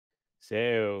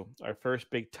So, our first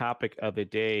big topic of the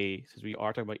day, since we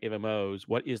are talking about MMOs,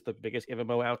 what is the biggest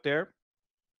MMO out there?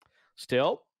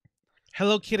 Still?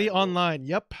 Hello Kitty Survival. Online.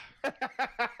 Yep.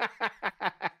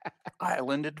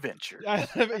 Island Adventure.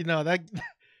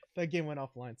 That game went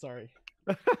offline. Sorry.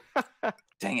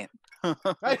 Dang it. The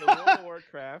World of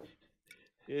Warcraft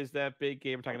is that big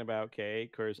game we're talking about, okay?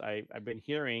 Because I've been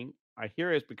hearing, I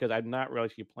hear it's because I'm not really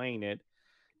actually playing it.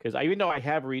 Because even though I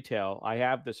have retail, I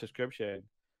have the subscription.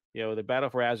 You know, the Battle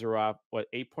for Azeroth,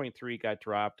 8.3 got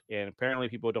dropped, and apparently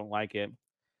people don't like it.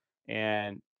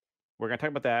 And we're going to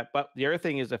talk about that. But the other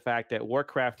thing is the fact that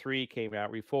Warcraft 3 came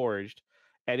out reforged,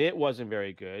 and it wasn't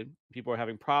very good. People are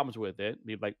having problems with it.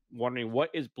 People like wondering what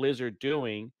is Blizzard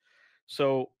doing.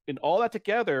 So, in all that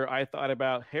together, I thought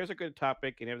about here's a good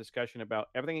topic and have a discussion about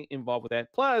everything involved with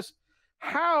that. Plus,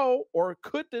 how or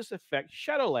could this affect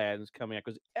Shadowlands coming out?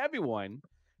 Because everyone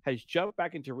has jumped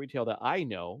back into retail that I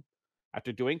know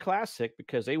after doing Classic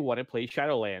because they want to play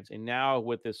Shadowlands. And now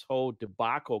with this whole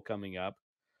debacle coming up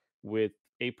with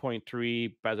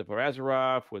 8.3 Battle for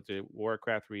Azeroth, with the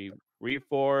Warcraft 3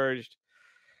 Reforged.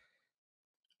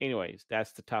 Anyways,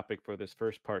 that's the topic for this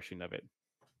first portion of it.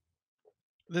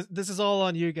 This is all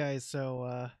on you guys,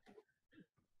 so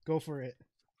go for it.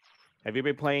 Have you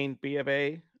been playing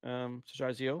BFA,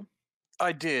 Shazio?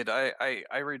 I did.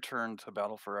 I returned to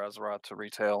Battle for Azeroth to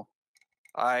retail.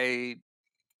 I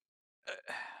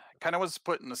kind of was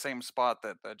put in the same spot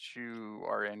that you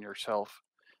are in yourself,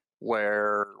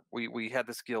 where we had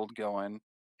this guild going,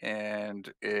 and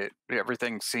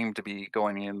everything seemed to be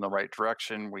going in the right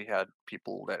direction. We had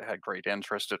people that had great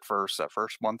interest at first, that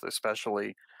first month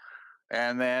especially,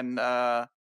 and then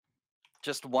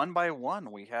just one by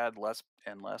one, we had less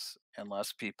and less and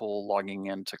less people logging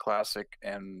into Classic,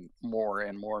 and more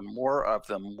and more and more of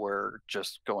them were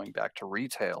just going back to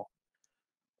retail.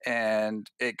 And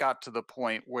it got to the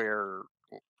point where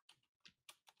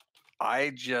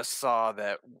I just saw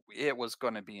that it was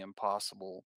going to be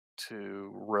impossible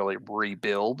to really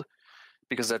rebuild,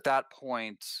 because at that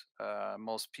point,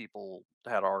 most people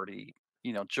had already,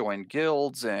 joined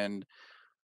guilds, and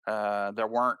there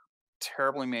weren't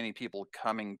terribly many people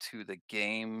coming to the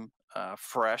game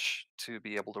fresh to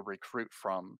be able to recruit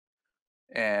from,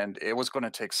 and it was going to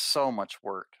take so much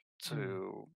work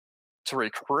to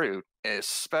recruit,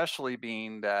 especially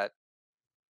being that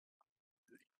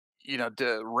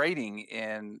the rating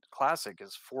in Classic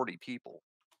is 40 people,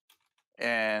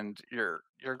 and you're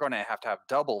going to have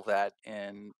double that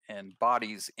in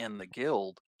bodies in the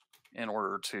guild in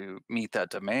order to meet that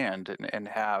demand, and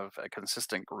have a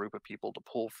consistent group of people to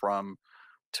pull from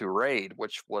to raid,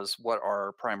 which was what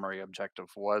our primary objective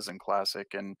was in Classic.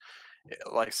 And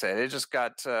like I said, it just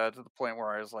got to the point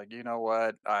where I was like, you know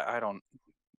what,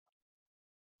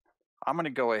 I'm going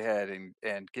to go ahead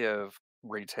and give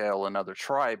retail another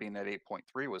try, being that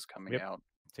 8.3 was coming out.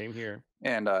 Same here.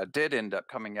 And did end up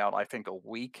coming out, I think, a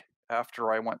week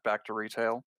after I went back to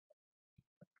retail.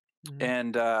 Mm-hmm.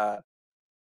 And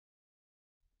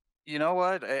you know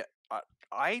what,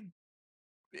 I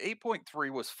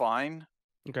 8.3 was fine.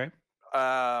 Okay.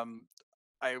 I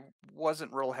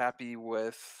wasn't real happy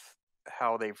with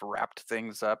how they've wrapped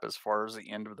things up as far as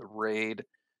the end of the raid.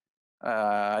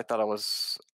 I thought it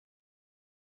was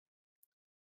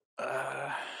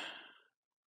kind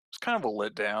of a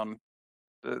letdown.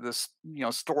 This,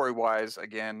 story-wise,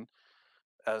 again,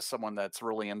 as someone that's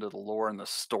really into the lore and the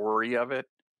story of it,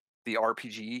 the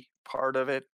RPG part of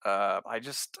it, I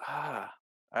just, I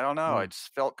don't know. I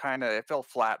just felt it fell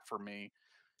flat for me.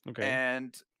 Okay.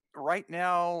 And right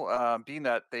now, being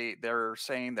that they're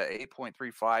saying that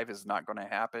 8.35 is not going to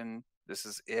happen, this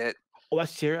is it. Oh,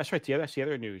 that's right. Yeah, that's the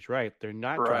other news, right? They're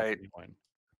not dropping one.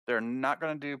 They're not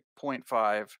going to do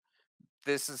 0.5.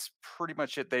 This is pretty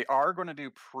much it. They are going to do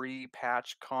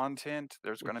pre-patch content.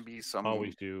 There's going to be some...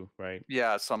 Always do, right?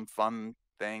 Yeah, some fun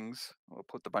things. We'll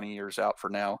put the bunny ears out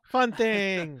for now. Fun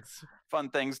things.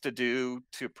 Fun things to do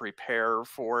to prepare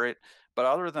for it. But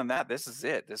other than that, this is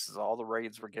it. This is all the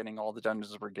raids we're getting, all the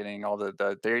dungeons we're getting, all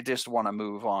they just want to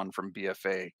move on from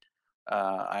BFA.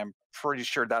 I'm pretty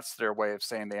sure that's their way of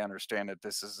saying they understand that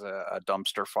this is a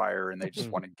dumpster fire and they just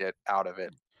want to get out of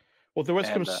it. Well, there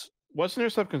was wasn't there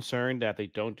some concern that they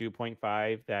don't do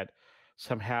 0.5, that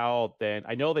somehow then,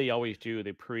 I know they always do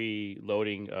the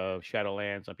pre-loading of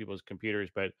Shadowlands on people's computers,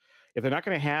 but if they're not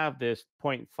going to have this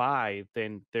 0.5,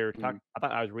 then they're talking, I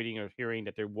thought I was reading or hearing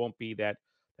that there won't be that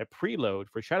preload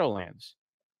for Shadowlands.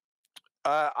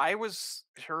 I was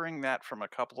hearing that from a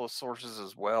couple of sources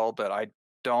as well, but I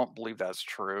don't believe that's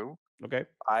true. Okay.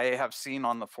 I have seen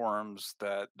on the forums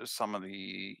that some of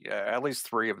the, at least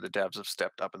 3 of the devs have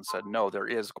stepped up and said, no, there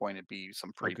is going to be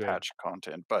some Oh, good. pre-patch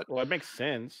content. But Well, it makes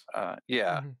sense.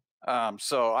 yeah. Mhm.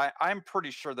 So I'm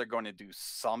pretty sure they're going to do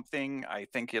something. I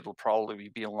think it'll probably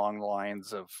be along the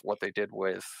lines of what they did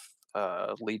with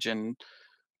Legion,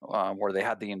 where they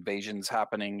had the invasions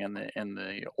happening in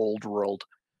the old world,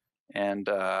 and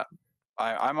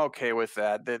I'm okay with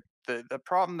that. The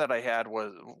problem that I had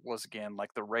was again,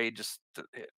 like the raid, just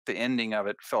the ending of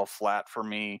it fell flat for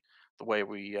me. The way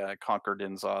we conquered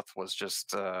Inzoth was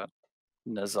just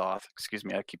Nazoth. Excuse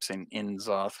me, I keep saying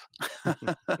Inzoth.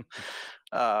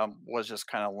 Was just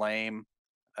kind of lame,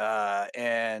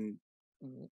 and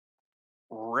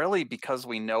really because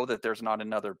we know that there's not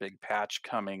another big patch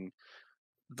coming,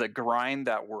 the grind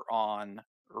that we're on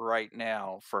right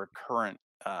now for current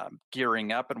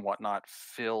gearing up and whatnot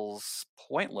feels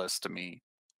pointless to me.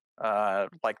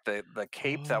 Like the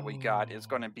cape that we got is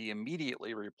going to Oh, be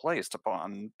immediately replaced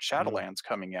upon Mm, Shadowlands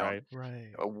coming out. right.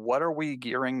 right. What are we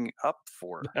gearing up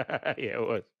for? Yeah, it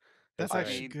was. That's That's I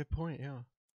actually a mean, good point. Yeah.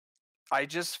 I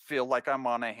just feel like I'm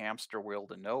on a hamster wheel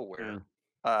to nowhere. Mm,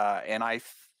 And I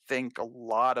think a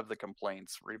lot of the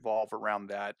complaints revolve around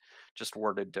that, just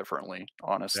worded differently,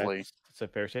 honestly. that's a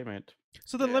fair statement.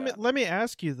 So then Yeah. let me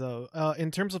ask you though,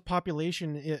 in terms of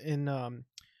population in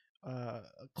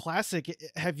classic,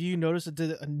 have you noticed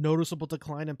a noticeable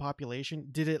decline in population?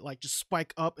 Did it like just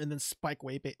spike up and then spike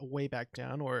way back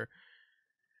down, or?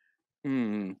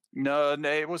 No,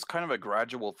 it was kind of a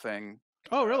gradual thing.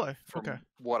 Oh, really? From Okay.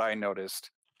 what I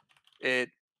noticed, it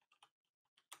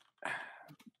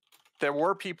there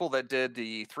were people that did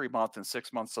the 3-month and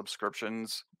 6-month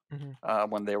subscriptions Hmm.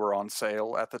 when they were on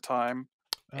sale at the time,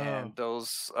 Oh, and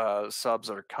those subs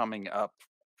are coming up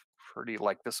pretty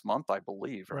like this month, I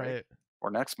believe, right? right.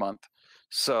 Or next month.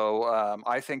 So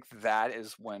I think that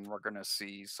is when we're going to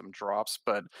see some drops.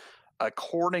 But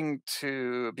according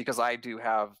to, because I do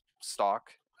have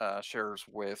stock shares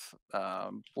with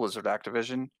Blizzard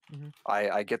Activision, Hmm.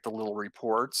 I get the little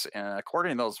reports, and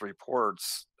according to those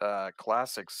reports,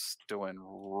 Classic's doing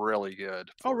really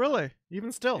good Oh, for them. really?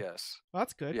 Even still, Yes,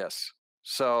 that's good. yes.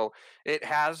 So it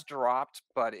has dropped,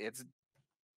 but it's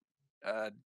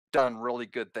uh, done really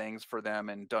good things for them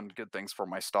and done good things for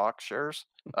my stock shares.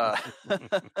 Uh,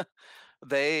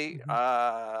 they Hmm.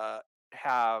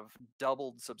 have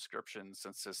doubled subscriptions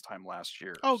since this time last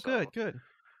year. Oh, So good, good.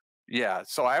 yeah,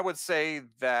 so I would say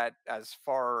that as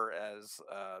far as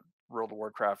World of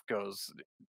Warcraft goes,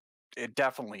 it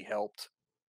definitely helped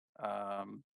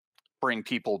um, bring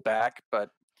people back.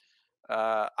 But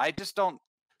I just don't.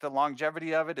 The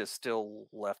longevity of it is still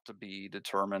left to be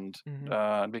determined Hmm.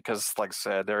 because, like I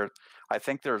said, I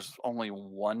think there's only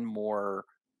one more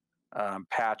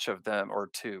patch of them, or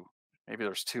two. Maybe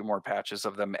there's 2 more patches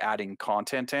of them adding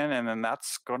content in, and then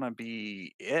that's gonna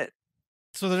be it.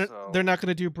 So they're So not going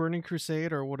to do Burning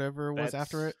Crusade or whatever was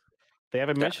after That's it. they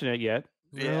haven't that, mentioned it yet.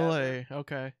 yeah, Really?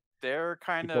 Okay. they're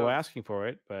kind People are of asking for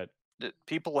it, but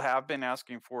people have been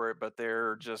asking for it, but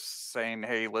they're just saying,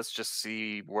 "Hey, let's just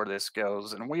see where this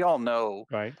goes." And we all know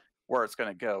right where it's going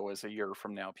to go is a year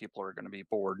from now. People are going to be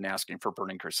bored and asking for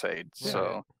Burning Crusade.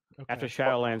 Right. So, after Okay.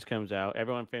 Shadowlands comes out,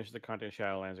 everyone finishes the content of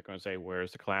Shadowlands. They're going to say,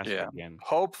 "Where's the classic yeah, again?"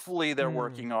 hopefully they're Mm.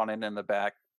 working on it in the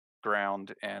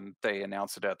background and they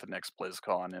announce it at the next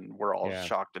BlizzCon, and we're all Yeah.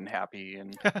 shocked and happy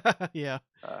and Yeah.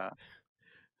 uh,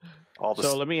 all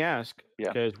So this. let me ask,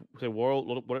 Yeah. because the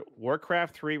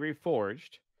Warcraft 3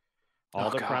 Reforged, all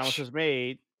Oh the gosh. promises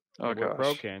made Oh were gosh.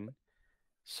 broken.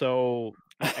 So,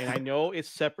 and I know it's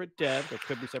separate devs, or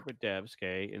could be separate devs,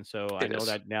 okay? And so I It know is.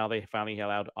 that now they finally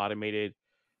allowed automated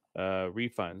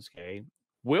refunds, okay?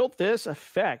 Will this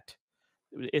affect?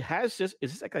 It has this.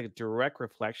 Is this like a direct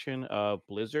reflection of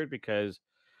Blizzard? Because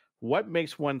what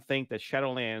makes one think that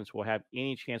Shadowlands will have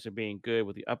any chance of being good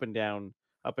with the up and down,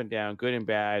 good and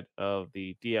bad of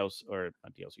the DLC, or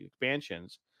not DLC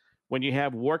expansions, when you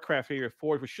have Warcraft 3 or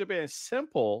 4, which should have been a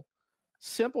simple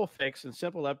fix and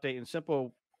simple update and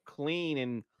simple, clean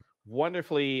and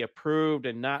wonderfully approved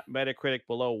and not Metacritic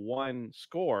below 1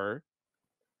 score?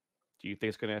 Do you think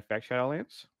it's going to affect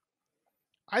Shadowlands?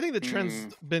 I think the trend's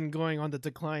Mm, been going on the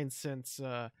decline since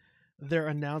their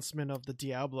announcement of the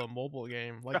Diablo mobile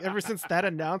game. Like ever since that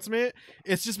announcement,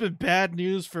 it's just been bad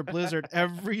news for Blizzard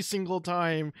every single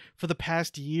time for the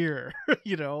past year.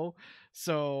 You know,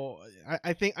 so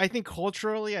I think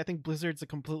culturally, I think Blizzard's a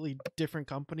completely different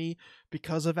company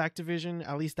because of Activision.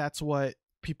 At least that's what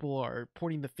people are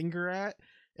pointing the finger at.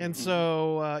 And Mhm.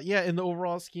 so yeah, in the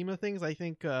overall scheme of things, I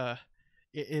think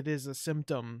it is a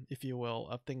symptom, if you will,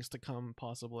 of things to come,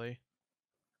 possibly.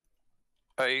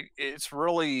 it's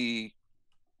really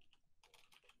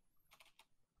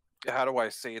how do I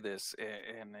say this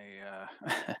in a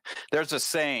there's a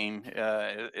saying,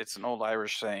 it's an old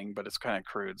Irish saying, but it's kind of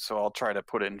crude, so I'll try to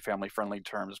put it in family friendly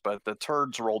terms, but the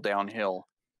turds roll downhill.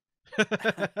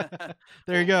 There you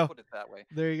We'll go. put it that way.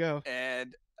 There you go.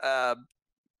 And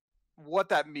what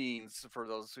that means for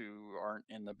those who aren't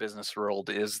in the business world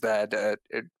is that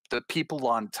the people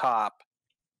on top,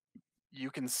 you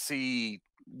can see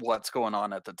what's going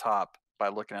on at the top by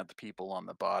looking at the people on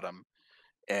the bottom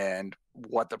and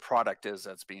what the product is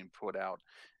that's being put out.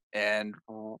 And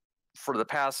for the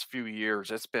past few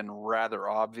years, it's been rather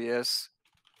obvious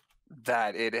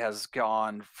that it has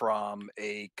gone from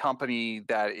a company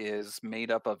that is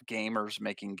made up of gamers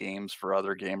making games for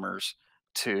other gamers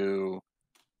to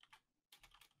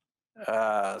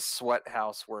sweat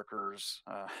house workers,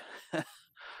 some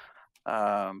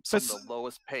of the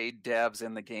lowest paid devs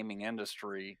in the gaming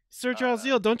industry. Sir Charles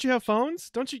Zeal, don't you have phones?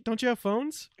 Don't you have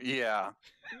phones? Yeah.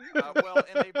 Well,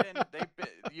 and they've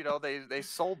been, they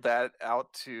sold that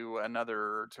out to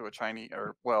a Chinese,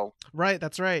 or well, right,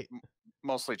 that's right,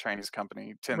 mostly Chinese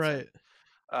company, Tencent. Right.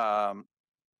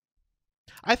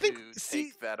 I think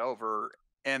take that over,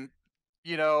 and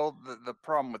the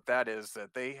problem with that is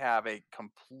that they have a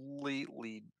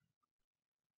completely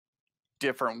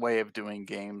different way of doing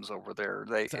games over there.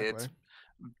 It's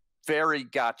very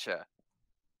gotcha.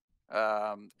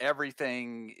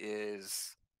 Everything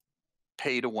is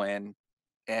pay to win,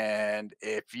 and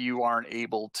if you aren't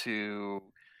able to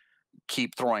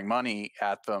keep throwing money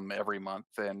at them every month,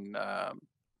 then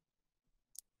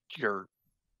you're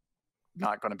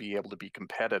not going to be able to be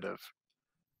competitive.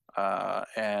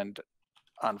 And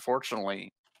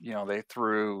unfortunately, they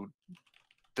threw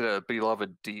the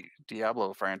beloved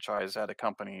Diablo franchise at a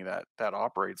company that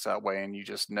operates that way, and you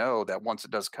just know that once it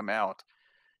does come out,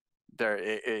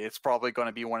 it's probably going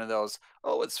to be one of those,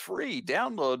 oh, it's free,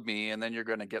 download me, and then you're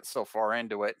going to get so far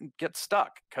into it and get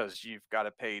stuck because you've got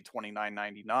to pay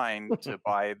 $29.99 to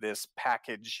buy this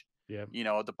package,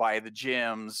 to buy the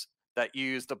gems that you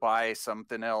used to buy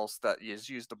something else that is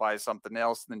used to buy something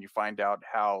else, and then you find out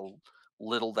how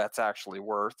little that's actually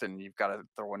worth, and you've got to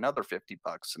throw another $50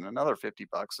 and another $50,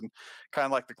 and kind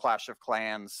of like the Clash of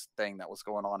Clans thing that was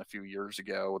going on a few years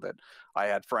ago, that I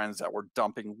had friends that were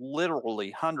dumping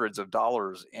literally hundreds of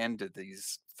dollars into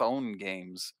these phone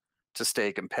games to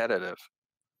stay competitive.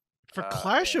 For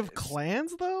Clash of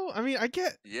Clans, though? I mean, I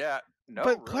get... Yeah, no,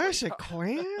 but really. Clash of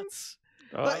Clans?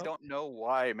 I don't know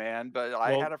why, man, but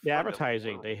I had a friend. The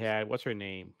advertising, they had, what's her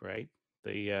name, right?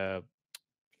 The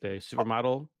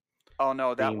supermodel. Oh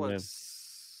no, that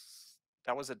was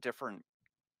a different.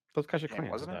 That was Clash of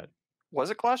Clans, wasn't it? Was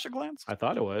it Clash of Clans? I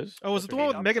thought it was. Oh, was it the one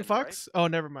with Megan Fox? Right? Oh,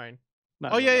 never mind.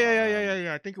 No,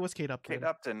 yeah. I think it was Kate Upton. Kate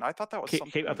Upton. I thought that was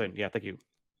Kate Upton. Yeah, thank you.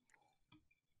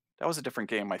 That was a different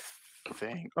game, I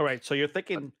think. All right, so you're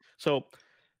thinking. So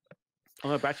I'm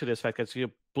going back to this fact that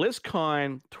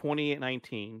BlizzCon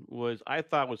 2019 I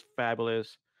thought was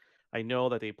fabulous. I know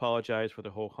that they apologized for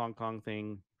the whole Hong Kong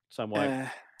thing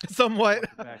somewhat. Somewhat.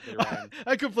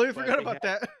 I completely forgot about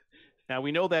that. Now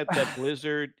we know that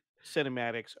Blizzard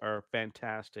cinematics are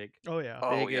fantastic. Oh yeah.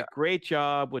 They did a great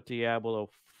job with Diablo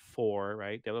 4,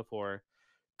 right? Diablo 4.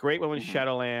 Great one with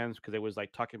Shadowlands, because it was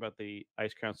like talking about the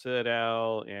Ice Crown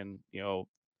Citadel and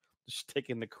just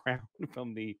taking the crown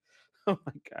from the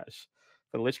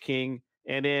the Lich King.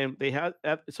 And then they had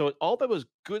so all that was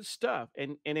good stuff,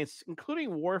 and it's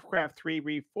including Warcraft 3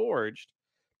 Reforged,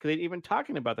 because they're even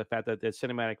talking about the fact that the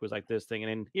cinematic was like this thing,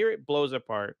 and then here it blows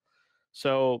apart.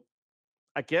 So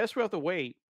I guess we'll have to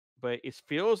wait, but it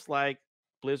feels like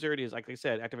Blizzard is, like I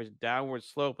said, Activision downward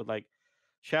slope, but like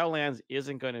Shadowlands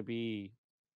isn't going to be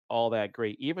all that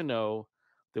great, even though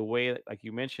the way, like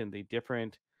you mentioned, the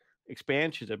different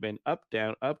expansions have been up,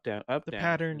 down, up, down, up, down. The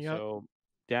pattern, yep. So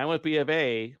down with B of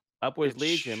A, up with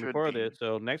Legion before this.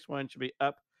 So next one should be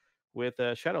up with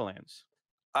Shadowlands.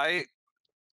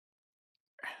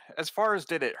 As far as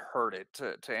did it hurt it,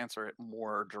 to answer it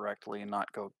more directly and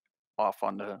not go off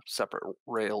on the separate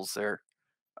rails there.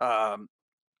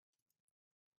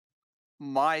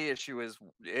 My issue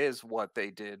is what they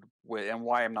did with, and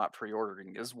why I'm not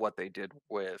pre-ordering, is what they did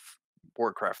with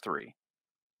Warcraft 3.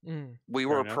 We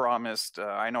were promised,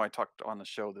 I know I talked on the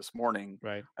show this morning,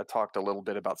 right? I talked a little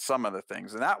bit about some of the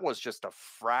things, and that was just a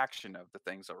fraction of the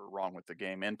things that were wrong with the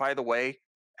game. And by the way,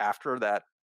 after that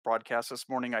broadcast this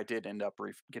morning, I did end up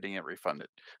getting it refunded.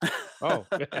 Oh.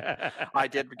 I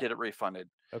did get it refunded.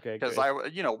 Okay, because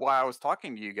while I was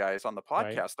talking to you guys on the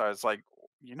podcast, I was like,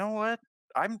 you know what,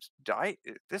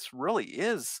 this really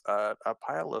is a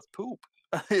pile of poop.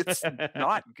 It's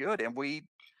not good. And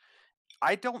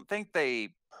I don't think they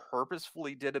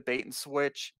purposefully did a bait and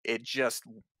switch. It just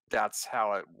that's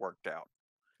how it worked out.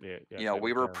 Yeah, You know,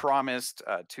 we were promised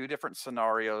 2 different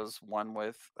scenarios, one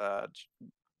with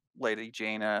Lady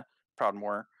Jaina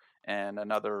Proudmoore and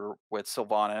another with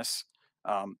Sylvanas.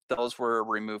 Those were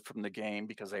removed from the game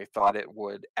because they thought it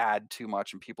would add too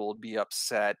much and people would be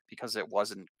upset because it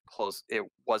wasn't close. It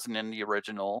wasn't in the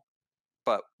original,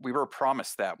 but we were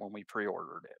promised that when we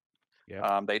pre-ordered it.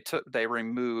 Yeah. They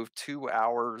removed 2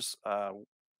 hours.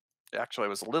 Actually, it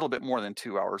was a little bit more than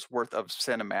 2 hours worth of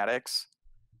cinematics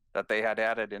that they had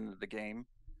added into the game.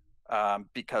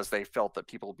 Because they felt that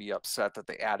people would be upset that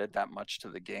they added that much to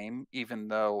the game, even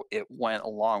though it went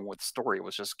along with story. It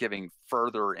was just giving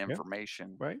further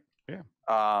information. Right.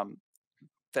 Yeah.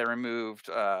 They removed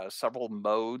several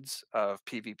modes of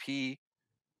PvP,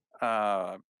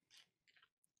 and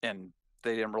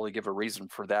they didn't really give a reason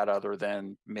for that other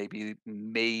than maybe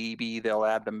they'll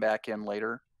add them back in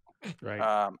later.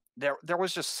 Right. There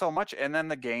was just so much, and then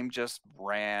the game just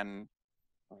ran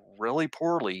really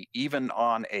poorly, even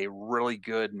on a really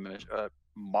good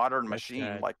modern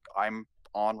machine like I'm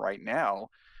on right now.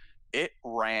 It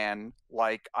ran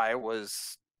like I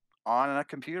was on a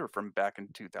computer from back in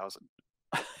 2000.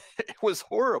 It was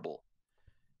horrible.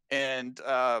 And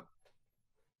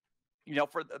you know,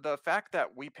 for the fact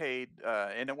that we paid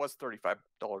and it was $35,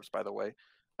 by the way.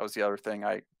 That was the other thing.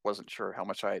 I wasn't sure how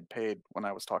much I had paid when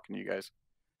I was talking to you guys.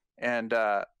 And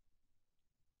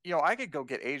you know, I could go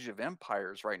get Age of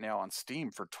Empires right now on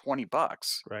Steam for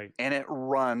 $20, right? And it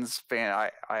runs I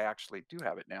actually do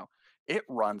have it now. It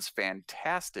runs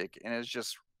fantastic, and it's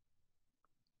just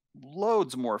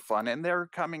loads more fun. And they're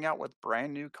coming out with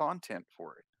brand new content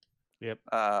for it. Yep.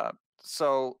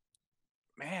 So,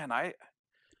 man,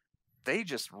 they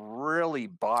just really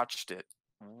botched it,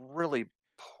 really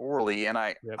poorly,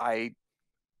 and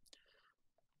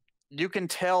you can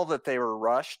tell that they were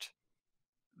rushed.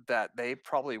 That they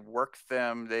probably worked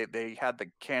them. They had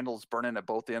the candles burning at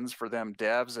both ends for them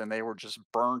devs, and they were just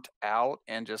burnt out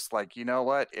and just like, you know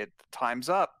what, time's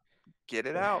up, get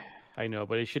it out. I know,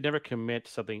 but it should never commit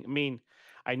to something. I mean,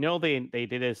 I know they did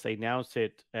this. They announced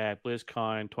it at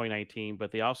BlizzCon 2019,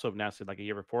 but they also announced it like a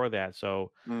year before that.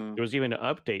 So there was even an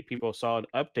update. People saw an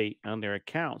update on their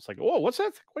accounts, like, "Oh, what's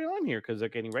that going on here?" Because they're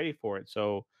getting ready for it.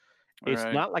 So it's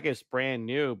not like it's brand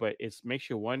new, but it makes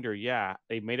you wonder. Yeah,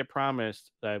 they made a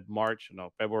promise March,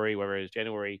 February, whatever it is,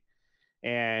 January,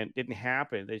 and didn't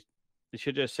happen. They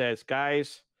should just said,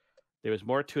 guys, there was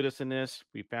more to this than this.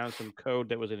 We found some code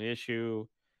that was an issue,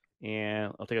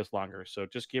 and it'll take us longer. So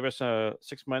just give us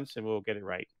 6 months, and we'll get it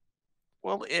right.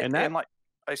 Well, and like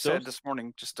I said this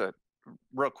morning, just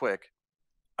real quick,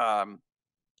 that's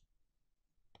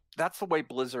the way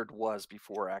Blizzard was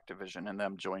before Activision and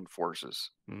them joined forces.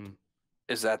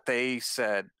 Is that they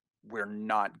said, we're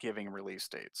not giving release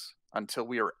dates until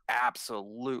we are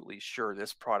absolutely sure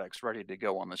this product's ready to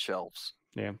go on the shelves.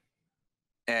 Yeah.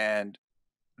 And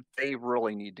they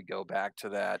really need to go back to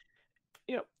that.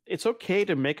 You know, it's okay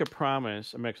to make a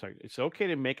promise. It's okay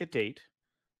to make a date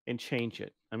and change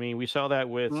it. I mean, we saw that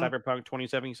with Cyberpunk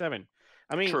 2077.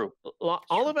 I mean,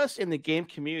 all of us in the game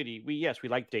community, we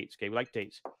like dates. Okay, we like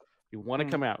dates. We want to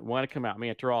come out. I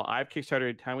mean, after all, I've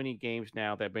kickstarted how many games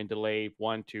now that have been delayed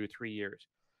 1, 2, 3 years.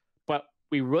 But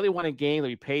we really want a game that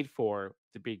we paid for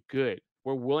to be good.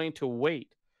 We're willing to wait.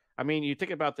 I mean, you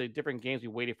think about the different games we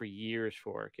waited for years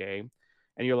for, okay?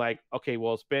 And you're like, okay,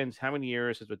 well, it's been how many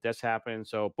years since this happened?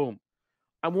 So, boom.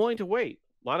 I'm willing to wait.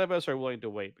 A lot of us are willing to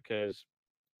wait because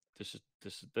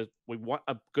we want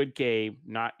a good game,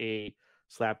 not a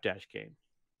slapdash game.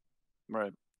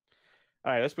 Right.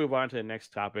 All right, let's move on to the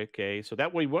next topic. Okay, so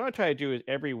that what we want to try to do is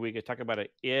every week is talk about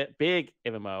a big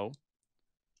MMO.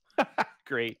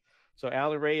 Great. So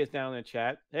Alan Ray is down in the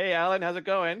chat. Hey, Alan, how's it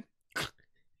going?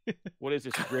 What is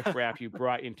this riffraff you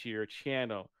brought into your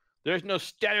channel? There's no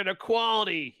standard of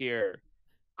quality here.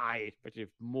 I expected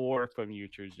more from you,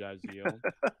 Jazio.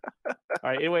 All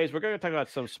right, anyways, we're going to talk about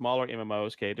some smaller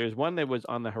MMOs. Okay, there's one that was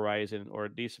on the horizon, or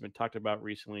at least been talked about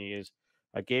recently, is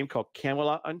a game called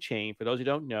Camelot Unchained. For those who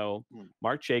don't know,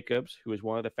 Mark Jacobs, who is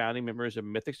one of the founding members of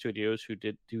Mythic Studios, who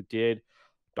did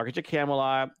Dark Age of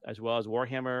Camelot, as well as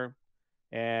Warhammer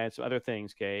and some other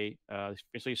things, okay,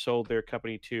 eventually sold their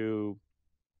company to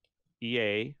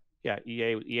EA. Yeah,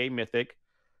 EA Mythic.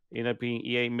 Ended up being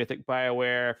EA Mythic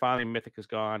BioWare. Finally, Mythic is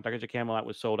gone. Dark Age of Camelot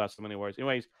was sold out so many ways.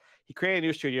 Anyways, he created a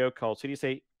new studio called City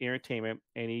State Entertainment,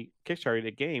 and he kickstarted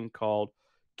a game called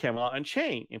Camelot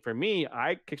Unchained. And for me,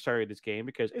 I kickstarted this game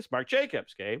because it's Mark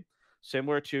Jacobs, okay?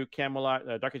 Similar to Camelot,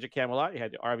 Dark Age of Camelot, you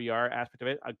had the RVR aspect of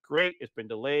it. Great, it's been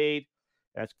delayed.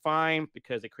 That's fine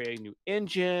because they created a new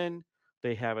engine.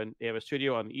 They have a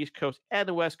studio on the East Coast and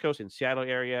the West Coast in Seattle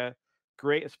area.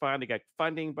 great. It's fine. They got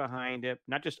funding behind it,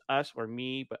 not just us or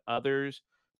me, but others,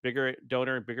 bigger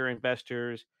donor, bigger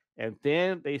investors. And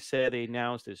then they said they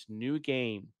announced this new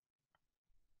game.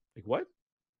 Like what?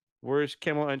 Where's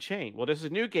Camelot Unchained? Well, there's a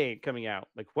new game coming out.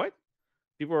 Like what?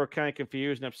 People were kind of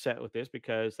confused and upset with this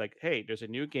because, like, hey, there's a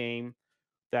new game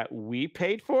that we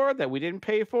paid for that we didn't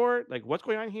pay for. Like, what's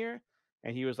going on here?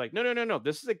 And he was like, no, no, no, no.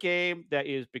 This is a game that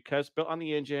is because built on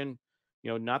the engine,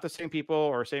 not the same people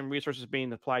or same resources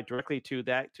being applied directly to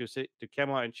that to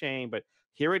Camelot and Chain, but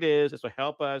here it is. This will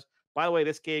help us. By the way,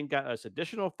 this game got us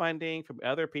additional funding from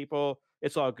other people.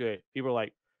 It's all good. People are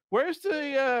like, where's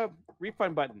the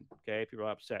refund button? Okay, people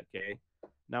are upset. Okay,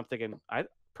 now I'm thinking, I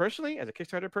personally, as a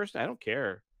Kickstarter person, I don't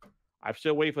care. I'm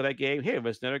still waiting for that game. Hey, if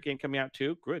there's another game coming out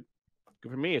too, good.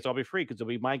 Good for me. It's all be free because it'll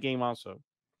be my game also.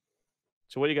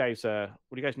 So what do you guys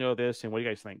know of this and what do you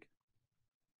guys think?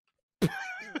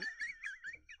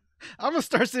 I'm a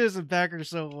Star Citizen backer,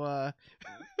 so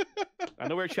I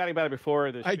know we were chatting about it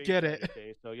before this. I get it.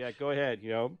 Okay, so yeah, go ahead,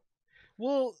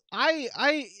 Well,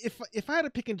 if I had to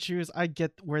pick and choose, I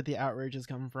get where the outrage is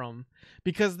coming from,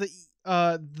 because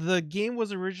the game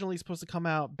was originally supposed to come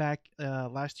out back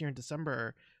last year in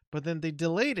December, but then they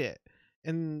delayed it.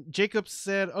 And Jacob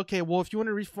said, "Okay, well, if you want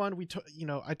to refund,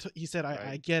 he said, Right.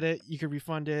 I get it. You can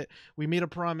refund it. We made a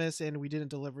promise and we didn't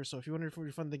deliver. So if you want to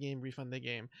refund the game, refund the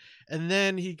game." And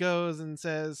then he goes and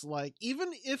says, like,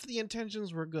 even if the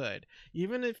intentions were good,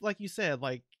 even if, like you said,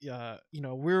 like,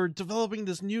 we're developing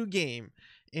this new game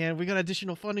and we got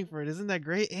additional funding for it. Isn't that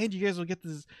great? And you guys will get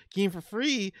this game for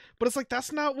free. But it's like,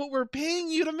 that's not what we're paying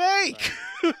you to make.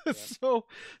 Right. Yeah.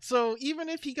 So even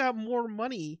if he got more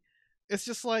money, it's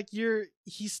just like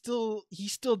he's still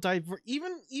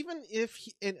even if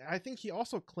and I think he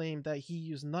also claimed that he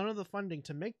used none of the funding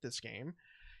to make this game.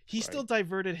 He right. still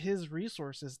diverted his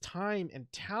resources, time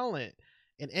and talent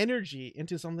and energy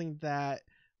into something that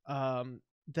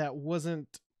that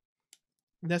wasn't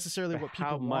necessarily what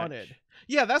people wanted.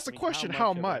 Yeah, that's the question.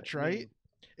 How much, right?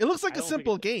 It looks like a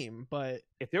simple game, but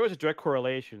if there was a direct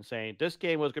correlation saying this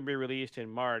game was going to be released in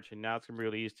March and now it's going to be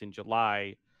released in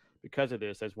July because of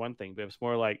this, that's one thing. But if it's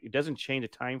more like it doesn't change the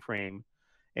time frame,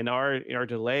 and our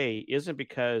delay isn't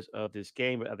because of this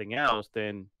game but everything else,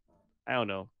 then I don't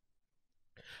know.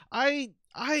 I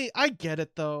get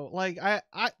it though. Like I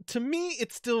to me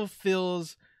it still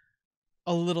feels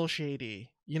a little shady.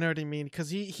 You know what I mean?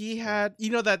 Because he had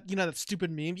that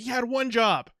stupid meme. He had one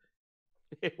job.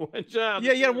 One job.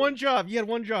 Yeah, he had one job. He had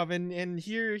one job, and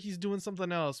here he's doing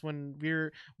something else. When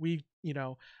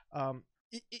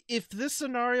if this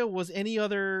scenario was any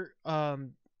other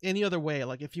way,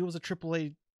 like if he was a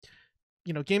AAA,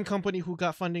 game company who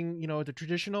got funding, the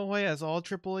traditional way, as all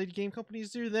AAA game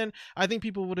companies do, then I think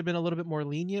people would have been a little bit more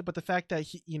lenient. But the fact that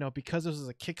he, because this was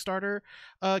a Kickstarter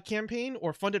campaign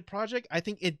or funded project, I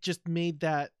think it just made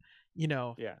that,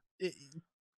 it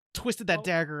twisted that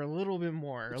dagger a little bit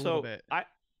more, a little bit.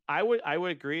 I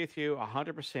would agree with you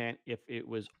 100% if it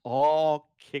was all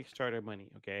Kickstarter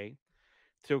money. Okay.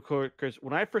 So, because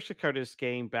when I first discovered this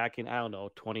game back in, I don't know,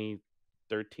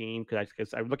 2013,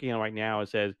 because I'm looking at it right now, it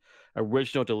says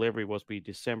original delivery was be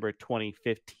December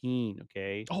 2015.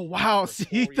 Okay. Oh wow!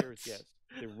 See, 4 years, yes.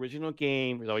 The original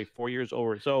game is already 4 years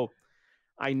over. So,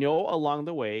 I know along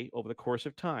the way, over the course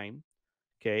of time,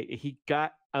 okay, he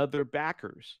got other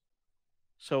backers.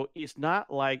 So it's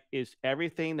not like it's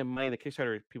everything the money the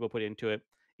Kickstarter people put into it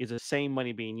is the same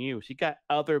money being used. He got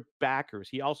other backers.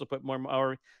 He also put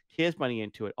more his money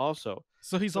into it also.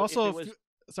 So he's also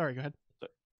sorry, go ahead.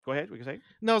 Go ahead. What you say?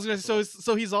 No, I was gonna say,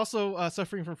 so he's also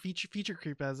suffering from feature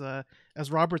creep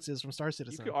as Roberts is from Star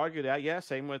Citizen. You could argue that, yeah.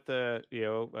 Same with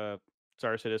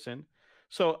Star Citizen.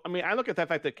 So I mean, I look at that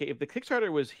fact that if the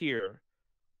Kickstarter was here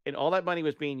and all that money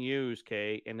was being used,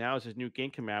 okay, and now as his new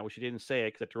game come out, which he didn't say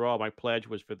it because after all, my pledge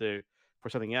was for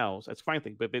something else. That's fine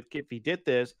thing. But if he did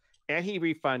this and he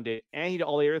refunded and he did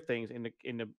all the other things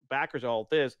in the backers, all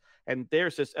this, and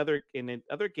there's this other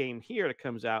game here that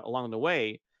comes out along the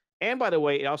way. And by the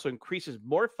way, it also increases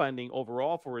more funding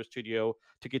overall for his studio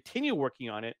to continue working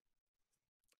on it.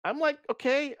 I'm like,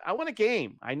 okay, I want a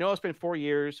game. I know it's been 4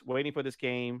 years waiting for this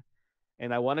game,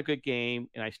 and I want a good game,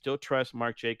 and I still trust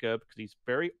Mark Jacob because he's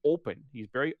very open. He's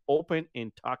very open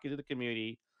in talking to the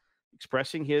community,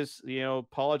 expressing his,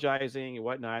 apologizing and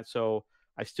whatnot. So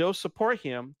I still support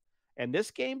him. And this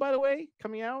game, by the way,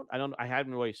 coming out, I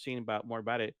haven't really seen more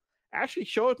about it. Actually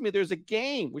shows me there's a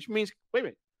game, which means, wait a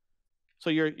minute. So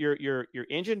your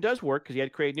engine does work because he had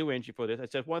to create a new engine for this. I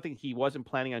said one thing he wasn't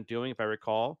planning on doing, if I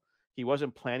recall. He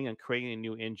wasn't planning on creating a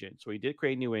new engine. So he did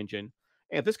create a new engine.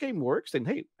 And if this game works, then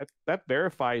hey, that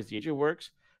verifies the engine works.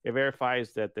 It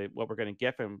verifies that what we're going to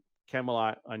get from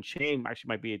Camelot Unchained actually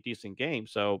might be a decent game.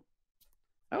 So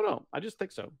I don't know. I just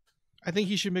think so. I think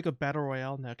he should make a battle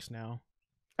royale next now.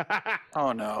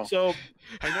 Oh no! So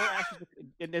I know Ashes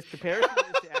in this comparison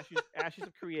to Ashes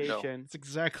of Creation. That's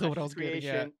exactly what I was getting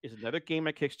at. Is another game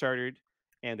I kickstarted,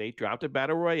 and they dropped a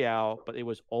battle royale, but it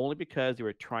was only because they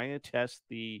were trying to test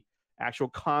the actual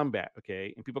combat.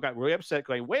 Okay, and people got really upset,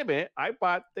 going, "Wait a minute! I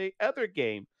bought the other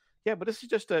game." Yeah, but this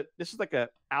is like a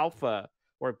alpha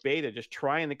or beta, just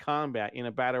trying the combat in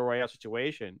a battle royale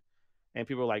situation, and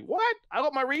people are like, "What? I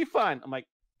want my refund." I'm like,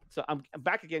 so I'm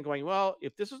back again, going, "Well,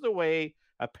 if this is the way."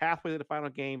 A pathway to the final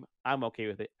game, I'm okay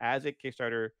with it as a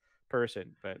Kickstarter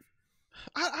person, but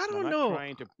I don't I'm not know.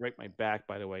 trying to break my back,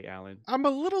 by the way, Alan. I'm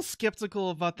a little skeptical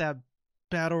about that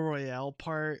battle royale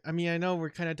part. I mean, I know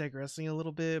we're kind of digressing a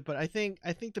little bit, but I think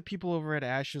the people over at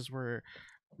Ashes were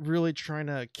really trying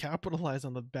to capitalize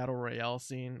on the battle royale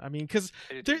scene. I mean, because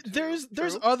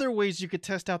there's other ways you could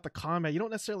test out the combat. You don't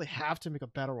necessarily have to make a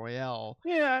battle royale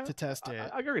to test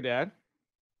it. I agree with that.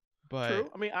 But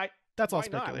true. I mean, that's all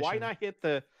speculation. Why not hit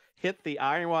the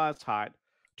iron while it's hot?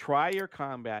 Try your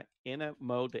combat in a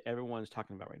mode that everyone's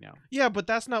talking about right now. Yeah, but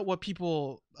that's not what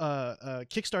people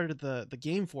kickstarted the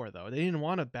game for, though. They didn't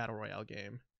want a battle royale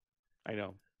game. I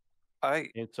know.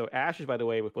 And so Ashes, by the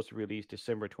way, was supposed to release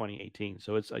December 2018,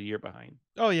 so it's a year behind.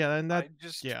 Oh yeah, and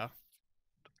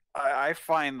I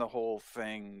find the whole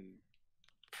thing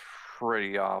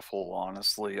pretty awful,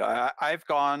 honestly. I've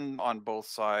gone on both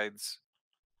sides.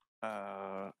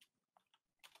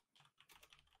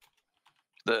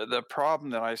 The problem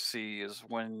that I see is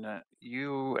when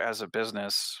you, as a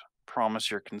business, promise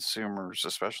your consumers,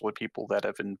 especially people that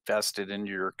have invested in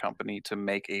your company, to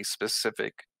make a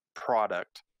specific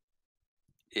product.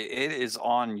 It is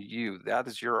on you. That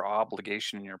is your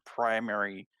obligation, and your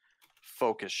primary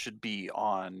focus should be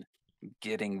on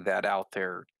getting that out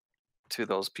there to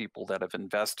those people that have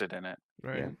invested in it.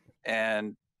 Right. Yeah.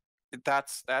 And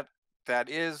that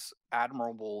is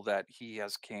admirable that he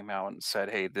has came out and said,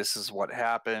 hey, this is what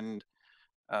happened,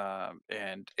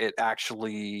 and it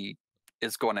actually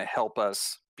is going to help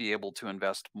us be able to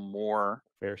invest more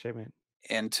fair statement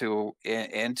into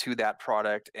that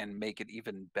product and make it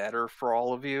even better for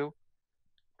all of you.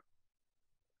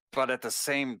 But at the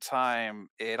same time,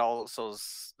 it also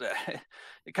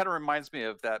it kind of reminds me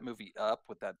of that movie Up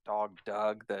with that dog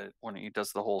Doug, that when he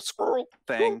does the whole squirrel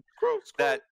thing. Squirrel.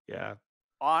 That yeah.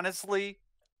 Honestly,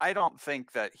 I don't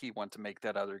think that he went to make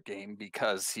that other game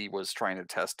because he was trying to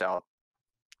test out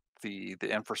the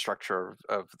infrastructure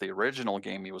of the original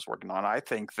game he was working on. I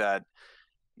think that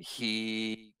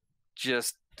he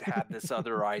just had this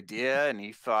other idea and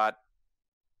he thought,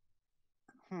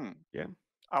 yeah,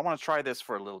 I want to try this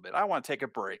for a little bit. I want to take a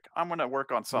break. I'm going to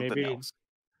work on something else.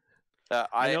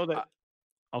 I know that.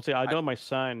 I know my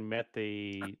son met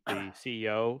the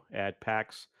CEO at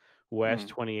PAX West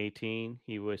 2018.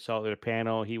 He saw the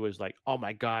panel. He was like, "Oh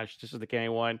my gosh, this is the game I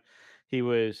want." He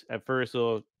was at first a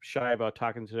little shy about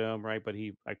talking to them, right? But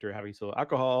after having some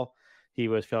alcohol, I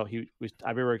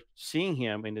remember seeing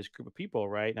him in this group of people,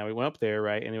 right? Now we went up there,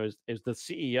 right? And it was the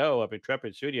CEO of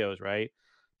Intrepid Studios, right?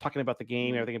 Talking about the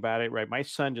game, everything about it, right? My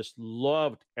son just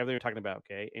loved everything we were talking about,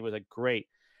 okay? It was like great.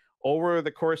 Over the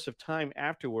course of time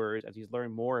afterwards, as he's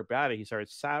learned more about it, he started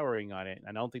souring on it.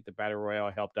 And I don't think the Battle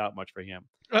Royale helped out much for him.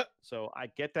 So I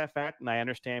get that fact, and I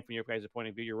understand from your guys' point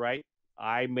of view, you're right.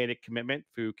 I made a commitment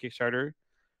through Kickstarter.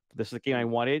 This is the game I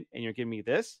wanted, and you're giving me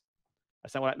this.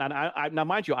 That's not what now,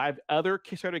 mind you, I have other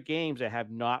Kickstarter games that have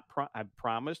not have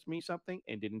promised me something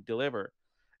and didn't deliver.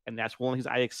 And that's one of the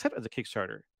things I accept as a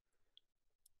Kickstarter.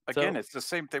 Again, it's the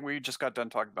same thing we just got done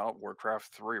talking about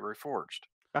Warcraft 3 Reforged.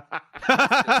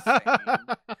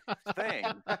 Thing.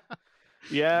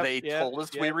 Yeah, they told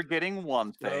us we were getting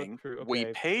one thing. True. Okay. We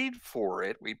paid for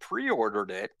it. We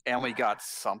pre-ordered it, and we got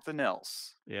something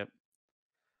else. Yep.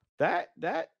 That.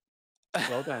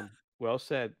 Well done. Well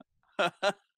said.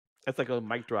 That's like a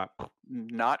mic drop.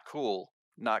 Not cool.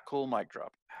 Not cool. Mic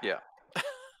drop. Yeah.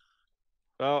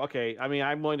 Oh, okay. I mean,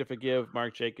 I'm willing to forgive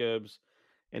Mark Jacobs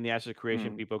and the Ashes of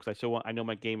Creation people because I know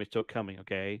my game is still coming.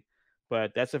 Okay.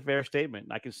 But that's a fair statement.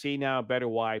 I can see now better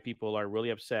why people are really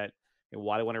upset and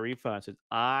why they want a refund. Since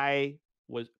I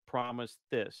was promised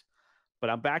this, but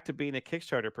I'm back to being a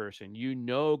Kickstarter person.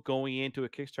 Going into a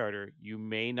Kickstarter, you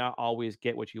may not always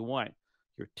get what you want.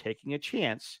 You're taking a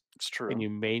chance. It's true. And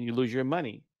you lose your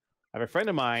money. I have a friend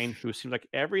of mine who seems like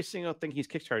every single thing he's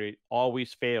Kickstarted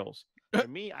always fails. For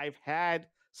me, I've had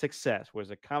success. Was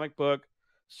a comic book,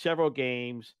 several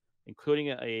games, including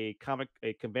a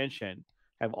convention,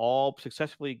 have all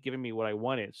successfully given me what I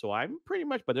wanted. So I'm pretty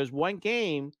much, but there's one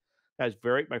game that's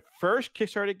my first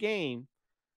Kickstarter game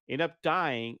end up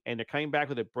dying, and they're coming back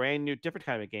with a brand new, different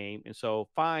kind of game. And so,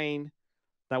 fine,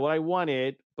 not what I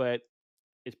wanted, but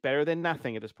it's better than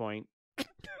nothing at this point.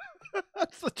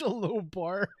 That's such a low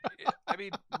bar. I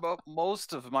mean,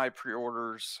 most of my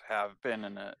pre-orders have been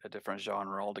in a different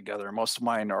genre altogether. Most of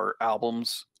mine are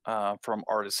albums from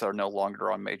artists that are no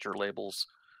longer on major labels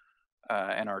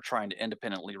and are trying to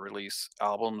independently release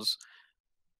albums.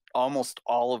 Almost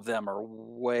all of them are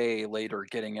way later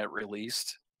getting it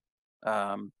released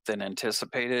than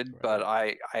anticipated, Right. but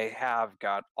I have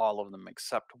got all of them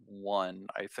except one.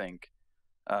 I think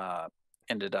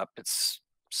ended up it's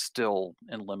still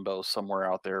in limbo somewhere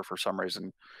out there for some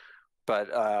reason.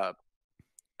 But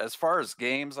as far as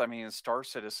games, I mean, Star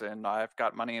Citizen, I've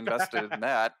got money invested in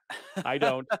that. I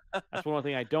don't. That's one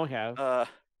thing I don't have.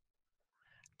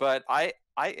 But I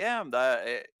am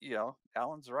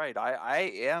Alan's right.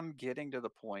 I am getting to the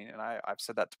point, and I've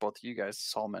said that to both of you guys,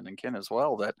 Solomon and Ken as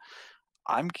well, that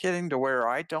I'm getting to where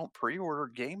I don't pre-order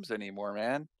games anymore,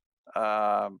 man.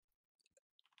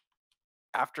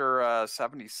 After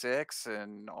 76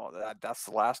 and all that's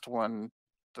the last one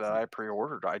that I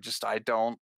pre-ordered. I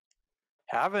don't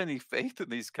have any faith in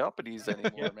these companies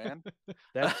anymore, man.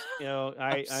 That's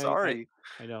I'm sorry.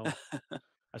 I know.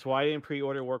 That's why I didn't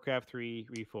pre-order Warcraft 3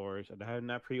 Reforged, and I have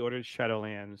not pre-ordered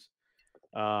Shadowlands.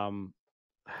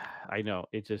 I know,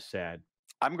 it's just sad.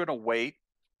 I'm gonna wait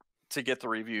to get the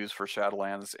reviews for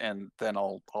Shadowlands, and then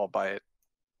I'll buy it.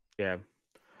 Yeah.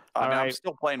 I mean, I'm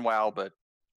still playing WoW, but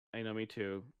I know, me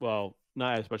too. Well,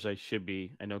 not as much as I should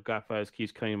be. I know Godfuzz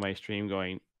keeps coming to my stream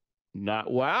going,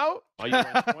 "Not WoW? Are you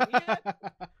on 20 yet?"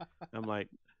 I'm like,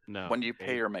 no. When you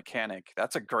pay your mechanic,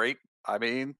 that's a great. I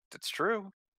mean, it's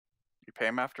true. You pay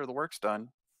him after the work's done.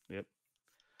 Yep.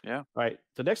 Yeah. All right.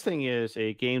 The next thing is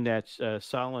a game that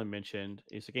Solomon mentioned.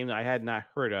 It's a game that I had not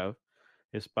heard of.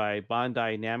 It's by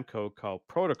Bandai Namco called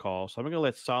Protocol. So I'm going to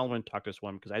let Solomon talk this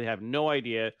one because I have no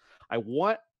idea.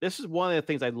 This is one of the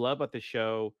things I love about the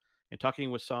show. And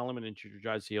talking with Solomon and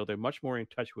Jaziel, they're much more in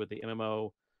touch with the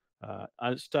MMO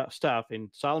stuff. And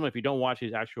Solomon, if you don't watch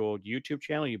his actual YouTube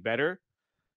channel, you better.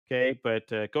 Okay, but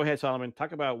go ahead, Solomon.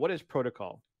 Talk about what is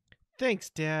Protocol. Thanks,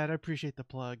 Dad. I appreciate the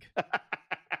plug.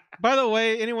 By the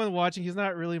way, anyone watching, he's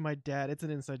not really my dad. It's an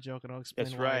inside joke, and I'll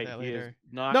explain why that later.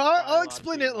 I'll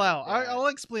explain it now. I'll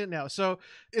explain it now. So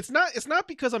it's not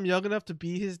because I'm young enough to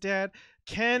be his dad.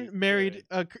 Ken married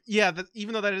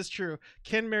even though that is true.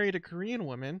 Ken married a Korean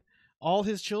woman. All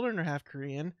his children are half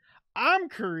Korean. I'm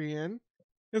Korean,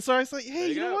 and so I was like, hey,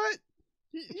 you know what?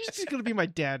 You're just gonna be my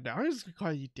dad now. I'm just gonna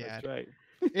call you Dad. That's right.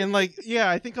 And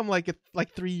I think I'm like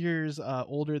 3 years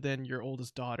older than your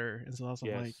oldest daughter, and so I was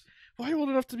like, "Well, you're old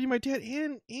enough to be my dad,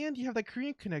 and you have that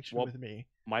Korean connection with me."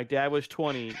 My dad was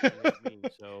 20,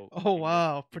 so oh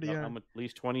wow, pretty young. I'm at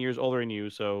least 20 years older than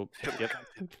you, so yep.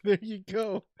 There you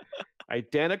go.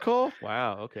 Identical?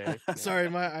 Wow. Okay. Sorry,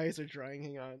 my eyes are drying.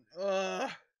 Hang on.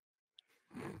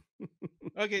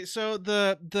 Okay, so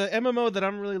the MMO that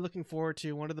I'm really looking forward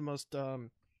to, one of the most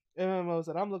MMOs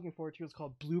that I'm looking forward to, is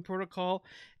called Blue Protocol,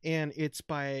 and it's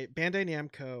by Bandai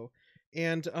Namco.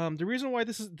 And the reason why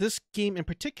this game in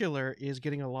particular is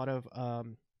getting a lot of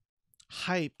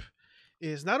hype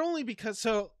is not only because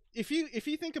if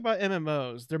you think about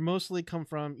MMOs, they're mostly come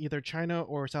from either China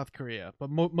or South Korea, but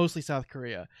mostly South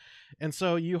Korea, and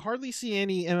so you hardly see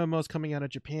any MMOs coming out of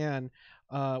Japan,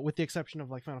 with the exception of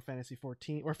like Final Fantasy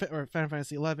 14 or Final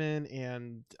Fantasy 11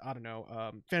 and I don't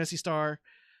know, Phantasy Star.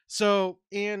 So,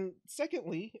 and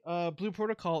secondly, Blue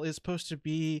Protocol is supposed to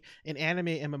be an anime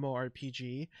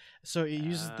MMORPG. So it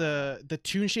uses the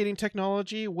toon shading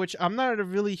technology, which I'm not a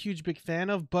really huge big fan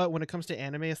of, but when it comes to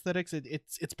anime aesthetics,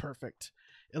 it's perfect.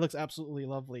 It looks absolutely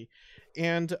lovely.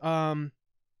 And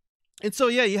so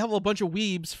yeah, you have a bunch of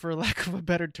weebs, for lack of a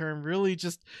better term, really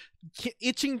just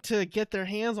itching to get their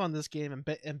hands on this game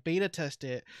and beta test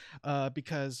it,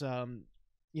 because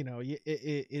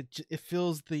it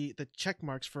fills the check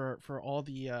marks for all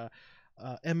the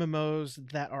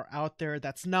MMOs that are out there.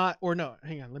 That's not, or no,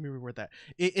 hang on, let me reword that.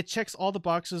 It checks all the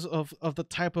boxes of the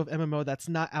type of MMO that's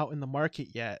not out in the market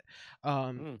yet.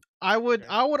 I would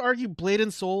argue Blade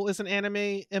and Soul is an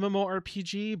anime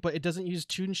MMORPG, but it doesn't use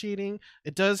toon shading.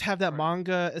 It does have that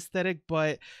manga aesthetic,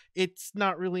 but it's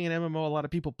not really an MMO a lot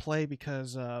of people play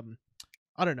because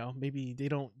I don't know, maybe they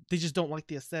just don't like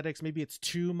the aesthetics. Maybe it's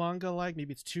too manga-like,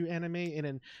 maybe it's too anime, and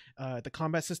then the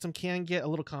combat system can get a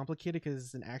little complicated because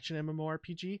it's an action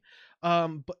MMORPG.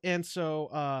 Other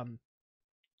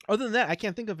than that, I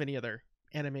can't think of any other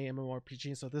anime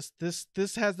MMORPG. So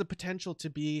this has the potential to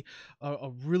be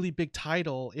a really big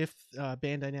title if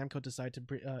Bandai Namco decide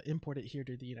to import it here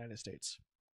to the United States.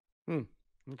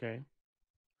 Okay.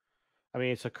 I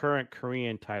mean, it's a current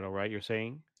Korean title, right? You're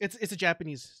saying It's a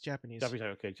Japanese. Japanese.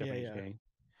 Okay, Yeah, Japanese yeah. game.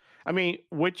 I mean,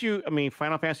 I mean,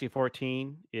 Final Fantasy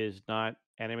 14 is not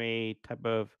anime type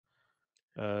of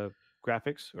uh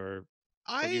graphics, or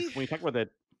I when you talk about the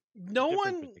no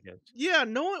differences, one I guess. yeah,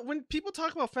 no one when people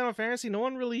talk about Final Fantasy, no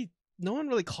one really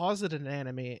calls it an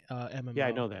anime Yeah, I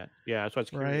MMO, know that. Yeah, that's why I was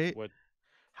curious right?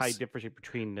 how you differentiate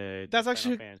between the That's Final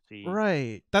actually Fantasy.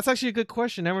 right. That's actually a good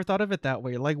question. Never thought of it that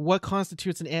way. Like, what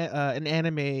constitutes an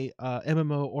anime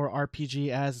MMO or RPG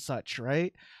as such,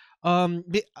 right?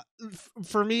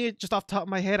 For me, just off the top of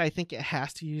my head, I think it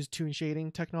has to use tune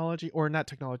shading technology, or not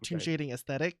technology, tune Okay. shading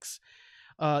aesthetics.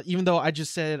 Even though I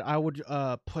just said I would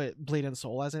put Blade and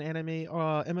Soul as an anime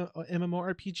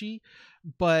MMORPG,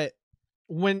 but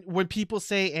when people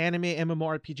say anime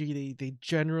MMORPG, they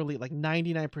generally, like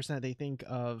 99%, they think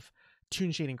of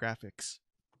tune shading graphics.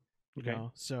 Okay.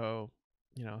 So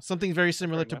something very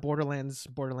similar to enough. Borderlands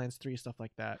 3, stuff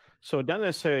like that. So not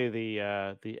necessarily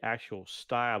the actual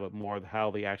style, but more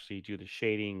how they actually do the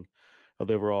shading of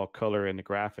the overall color and the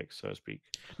graphics, so to speak.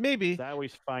 Maybe. I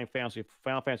always find Final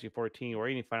Fantasy 14 or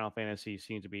any Final Fantasy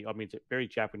seems to be. I mean, it's a very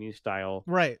Japanese style.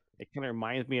 Right. It kind of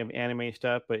reminds me of anime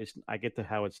stuff, but I get to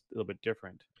how it's a little bit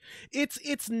different.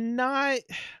 It's not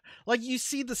like you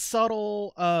see the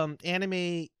subtle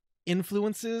anime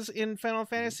influences in Final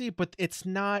Fantasy, but it's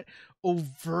not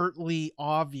overtly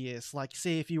obvious. Like,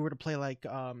 say if you were to play like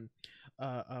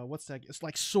what's that? It's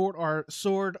like Sword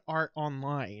Art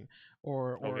Online,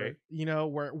 or Okay.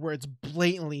 where it's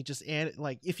blatantly just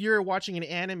like if you're watching an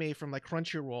anime from like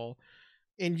Crunchyroll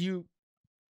and you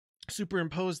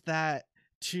superimpose that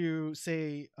to,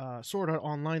 say, Sword Art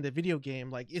Online, the video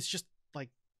game, like it's just like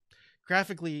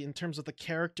graphically, in terms of the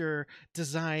character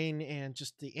design and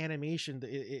just the animation,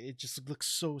 it just looks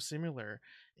so similar.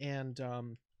 And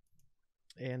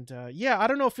yeah, I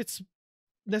don't know if it's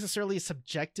necessarily a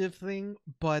subjective thing,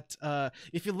 but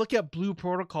if you look at Blue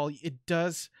Protocol, it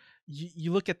does.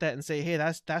 You look at that and say, hey,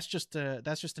 that's just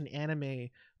an anime,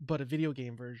 but a video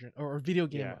game version, or a video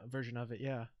game version of it.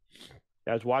 Yeah.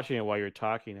 I was watching it while you were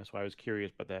talking. That's why I was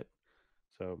curious about that.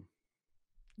 So.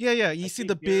 Yeah. You see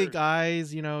the big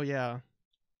eyes, yeah.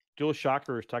 Dual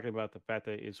Shocker is talking about the fact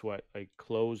that it's what, like,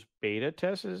 closed beta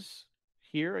tests is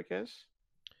here, I guess.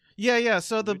 Yeah.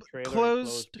 So the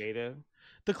closed beta.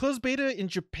 The closed beta in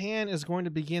Japan is going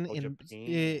to begin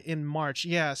in March.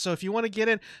 Yeah. So if you want to get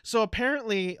in, so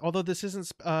apparently, although this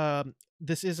isn't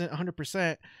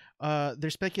 100%, they're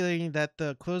speculating that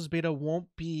the closed beta won't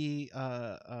be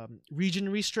region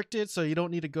restricted, so you don't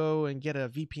need to go and get a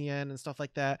VPN and stuff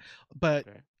like that. But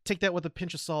take that with a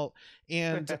pinch of salt.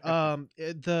 And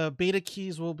the beta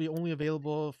keys will be only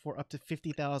available for up to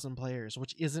 50,000 players,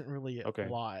 which isn't really a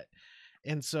lot.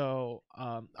 And so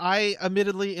I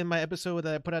admittedly, in my episode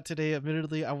that I put out today,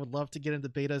 I would love to get into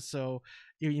beta, so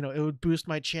it would boost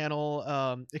my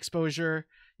channel exposure,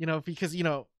 because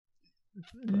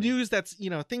news that's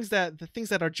the things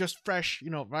that are just fresh,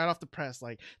 right off the press,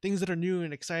 like things that are new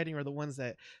and exciting, are the ones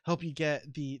that help you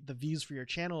get the views for your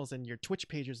channels and your Twitch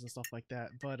pages and stuff like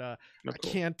that. But I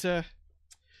can't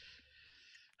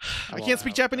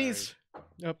speak Japanese.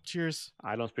 Oh, cheers.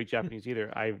 I don't speak Japanese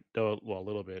either. I know, well, a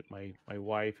little bit. My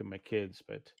wife and my kids,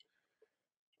 but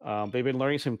they've been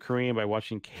learning some Korean by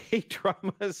watching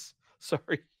K-dramas.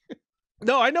 Sorry.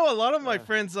 No, I know a lot of my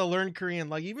friends learn Korean.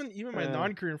 Like even my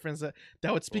non-Korean friends that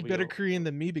would speak better Korean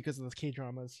than me because of the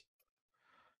K-dramas.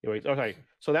 Anyways, okay.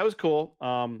 So that was cool.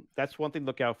 That's one thing to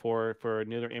look out for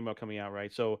another MMO coming out,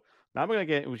 right? So now I'm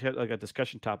gonna we have like a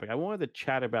discussion topic. I wanted to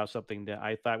chat about something that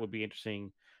I thought would be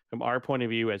interesting from our point of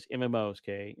view as MMOs,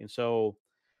 okay? And so,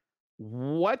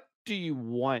 what do you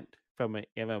want from an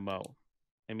MMO?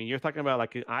 I mean, you're talking about,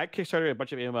 like, I kickstarted a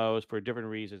bunch of MMOs for different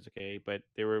reasons, okay? But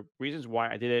there were reasons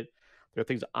why I did it. There are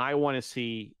things I want to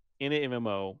see in an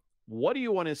MMO. What do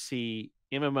you want to see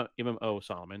MMO,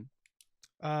 Solomon?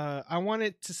 I want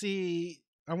it to see.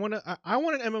 I want an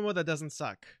MMO that doesn't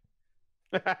suck.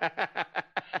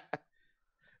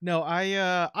 No,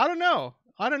 I don't know.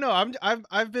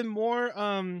 I've been more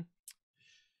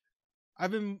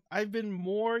I've been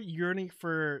more yearning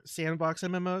for sandbox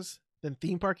MMOs than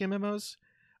theme park MMOs.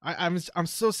 I'm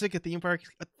so sick of theme park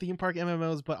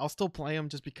MMOs, but I'll still play them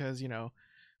just because,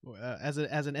 as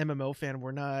an MMO fan,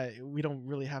 we don't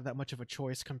really have that much of a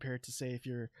choice compared to, say, if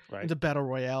you're into battle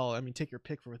royale. I mean, take your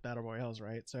pick with battle royales,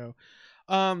 right? So,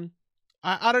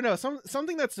 I don't know,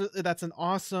 something that's an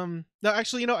awesome. No,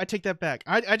 actually, I take that back.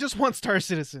 I just want Star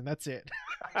Citizen. That's it.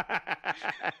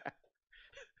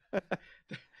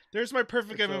 There's my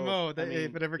perfect MMO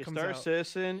if it ever comes out. Star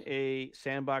Citizen a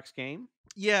sandbox game?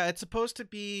 Yeah, it's supposed to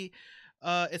be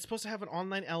It's supposed to have an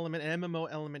online element, an MMO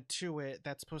element to it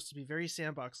that's supposed to be very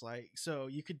sandbox like. So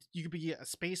you could be a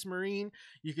space marine,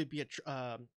 you could be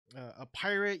a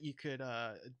pirate, you could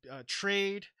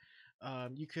trade,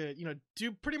 you could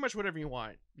do pretty much whatever you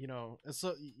want.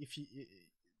 So if you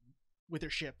with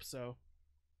your ship. So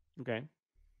Okay.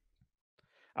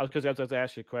 I was because I was to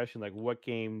ask you a question like what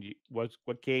game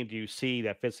do you see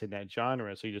that fits in that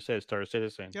genre? So you just said Star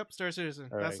Citizen. yep, Star Citizen.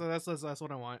 All right. That's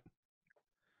what I want.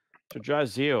 So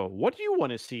Draziel, what do you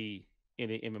want to see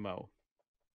in an MMO?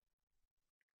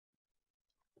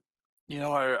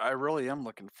 I really am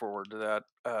looking forward to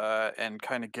that, and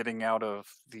kind of getting out of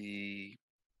the.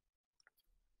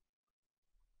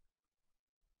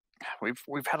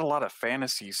 We've had a lot of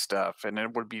fantasy stuff, and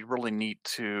it would be really neat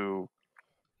to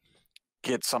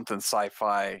get something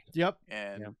sci-fi. Yep.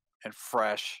 And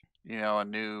fresh, a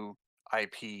new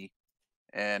IP.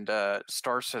 And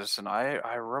Star Citizen,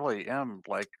 I really am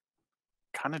like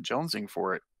kind of jonesing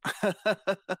for it.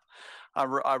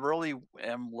 I really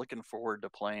am looking forward to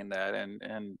playing that,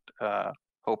 and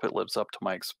hope it lives up to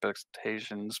my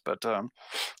expectations, but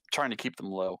trying to keep them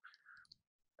low.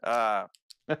 Yeah.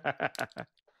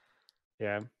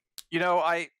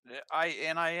 I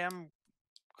am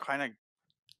kind of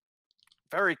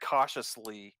very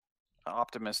cautiously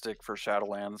optimistic for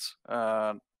Shadowlands.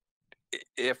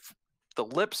 If the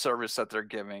lip service that they're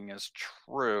giving is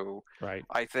true, right,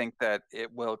 I think that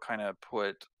it will kind of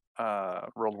put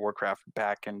World of Warcraft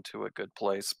back into a good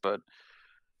place. But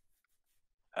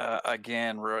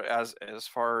again, as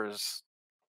far as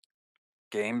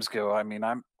games go, I mean,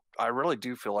 I really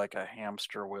do feel like a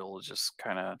hamster wheel is just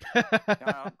kind of.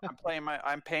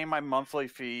 I'm paying my monthly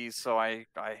fees, so I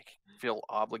feel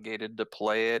obligated to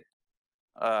play it.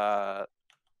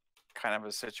 Kind of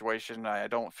a situation. I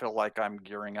don't feel like I'm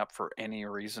gearing up for any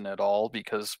reason at all,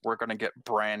 because we're going to get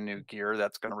brand new gear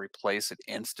that's going to replace it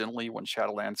instantly when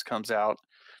Shadowlands comes out.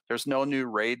 There's no new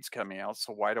raids coming out,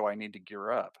 so why do I need to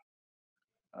gear up?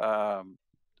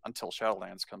 Until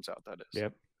Shadowlands comes out, that is.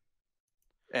 Yep.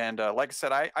 And like I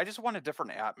said, I just want a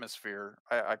different atmosphere.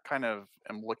 I kind of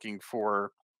am looking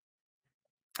for,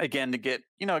 again, to get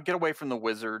away from the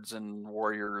wizards and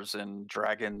warriors and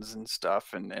dragons and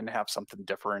stuff, and have something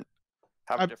different.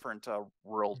 Have a different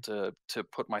world to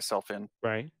put myself in.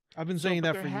 Right. I've been saying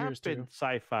that for years too. There have been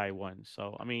sci-fi ones,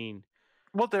 so I mean,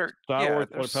 well, Star Wars,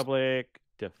 Old Republic,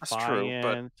 Defiance. True,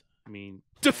 but I mean,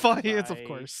 Defiance, of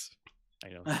course. I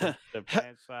know. The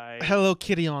bad side. Hello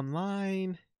Kitty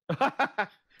Online.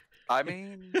 I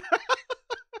mean,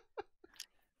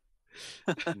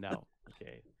 no.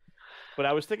 Okay. But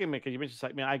I was thinking, because you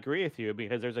mentioned, I agree with you,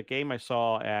 because there's a game I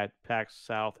saw at PAX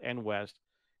South and West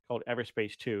called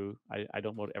Everspace 2. I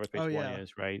don't know what Everspace 1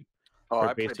 is, right? Oh,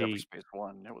 I played Everspace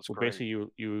 1. It was great. Basically,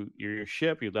 you're your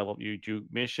ship, you do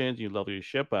missions, you level your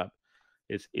ship up.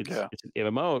 It's an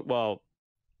MMO. Well,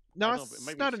 no,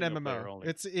 it's not an MMO.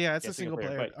 It's a single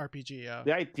player RPG. Yeah.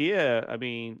 The idea,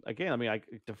 like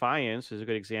Defiance is a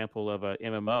good example of a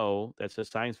MMO that's a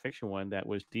science fiction one that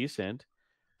was decent.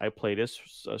 I played this.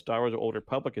 Star Wars: Old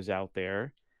Republic is out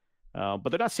there, but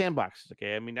they're not sandboxes.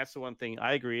 Okay, I mean that's the one thing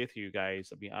I agree with you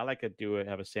guys. I mean I like to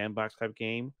have a sandbox type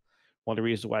game. One of the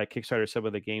reasons why I kickstarted some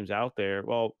of the games out there.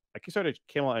 Well, I kickstarted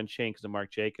Camelot Unchained because of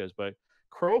Mark Jacobs, but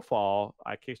Crowfall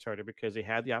I kickstarted because they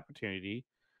had the opportunity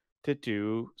to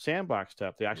do sandbox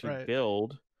stuff. They actually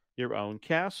build your own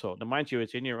castle. Now, mind you,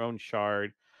 it's in your own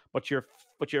shard, but your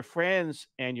friends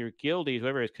and your guildies,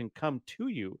 whoever it is, can come to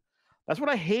you. That's what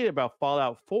I hate about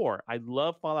Fallout 4. I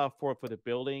love Fallout 4 for the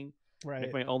building,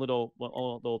 make my own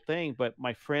little thing, but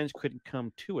my friends couldn't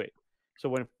come to it. So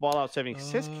when Fallout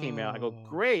 76 came out, I go,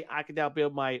 great, I can now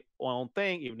build my own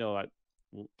thing, even though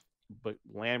but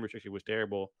land restriction was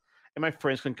terrible, and my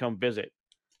friends couldn't come visit.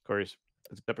 Of course,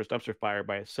 it's a dumpster fire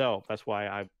by itself. That's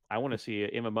why I want to see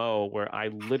an MMO where I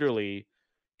literally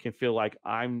can feel like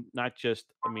I'm not just,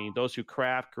 those who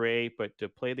craft, great, but to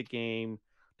play the game,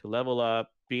 to level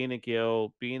up, be in a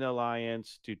guild, be in an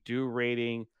alliance, to do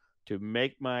raiding, to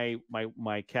make my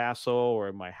castle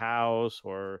or my house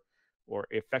or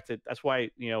affected. That's why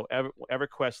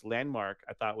EverQuest Landmark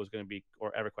I thought was going to be,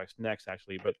 or EverQuest Next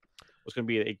actually, but was going to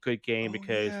be a good game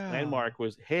because Landmark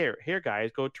was here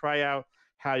guys, go try out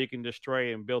how you can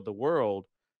destroy and build the world.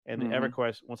 And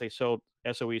EverQuest, once they sold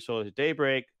SOE, sold it to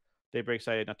Daybreak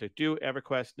decided not to do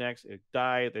EverQuest Next. It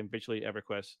died. Then eventually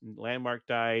EverQuest Landmark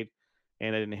died,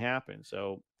 and it didn't happen.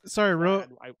 So sorry,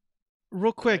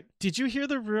 real quick, did you hear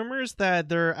the rumors that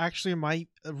there actually might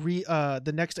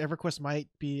the next EverQuest might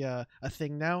be a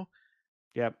thing now?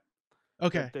 Yep.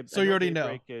 Okay, so you already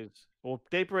know.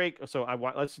 Daybreak. So I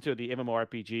listened to the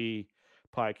MMORPG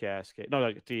podcast. No,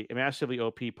 like the Massively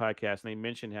OP podcast, and they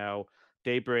mentioned how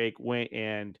Daybreak went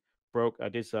and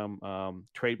did some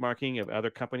trademarking of other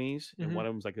companies, and one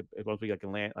of them's like it's supposed to be like a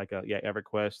land, like a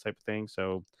EverQuest type of thing.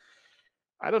 So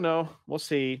I don't know. We'll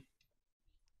see.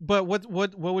 But what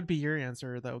would be your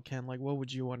answer though, Ken? Like, what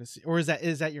would you want to see, or is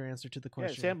that your answer to the Yeah,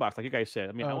 question? sandbox, like you guys said.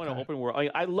 I mean, I want an okay. open world.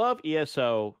 I love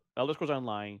ESO, Elder Scrolls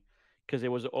Online, because it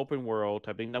was an open world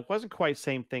type thing. That wasn't quite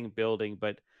same thing building,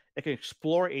 but it can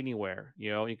explore anywhere.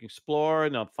 You know, you can explore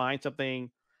and find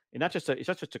something, and it's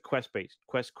not just a quest based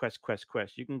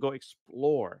quest. You can go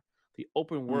explore the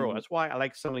open world. Mhm. That's why I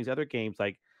like some of these other games.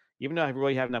 Like, even though I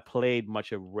really have not played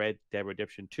much of Red Dead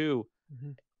Redemption 2,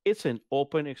 it's an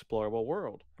open, explorable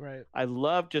world. Right. I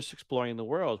love just exploring the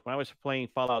world. When I was playing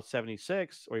Fallout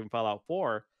 76 or even Fallout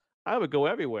 4, I would go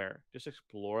everywhere, just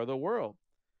explore the world.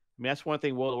 I mean, that's one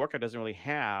thing World of Warcraft doesn't really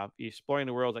have. Exploring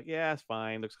the world is like, yeah, it's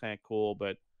fine, looks kind of cool,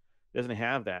 but it doesn't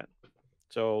have that.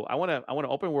 So I want an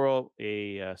open world,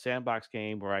 a sandbox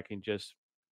game where I can just,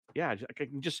 I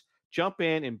can just jump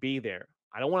in and be there.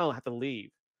 I don't want to have to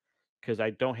leave because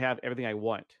I don't have everything I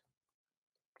want.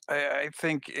 I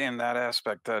think in that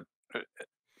aspect that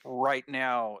right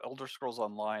now, Elder Scrolls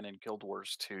Online and Guild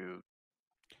Wars 2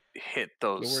 hit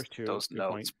those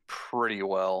notes pretty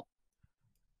well.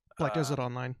 Black Desert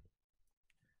Online.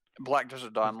 Black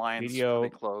Desert Online is pretty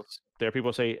close. There are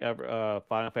people say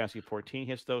Final Fantasy 14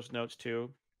 hits those notes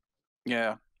too.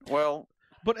 Yeah. Well,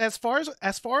 but as far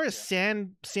as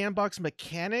sandbox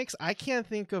mechanics, I can't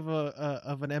think of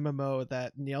an MMO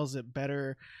that nails it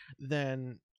better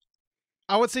than,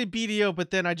 I would say BDO, but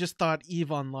then I just thought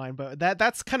EVE Online, but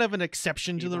that's kind of an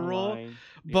exception to the rule. Yeah.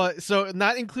 But so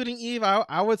not including EVE,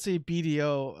 I would say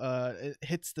BDO it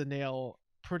hits the nail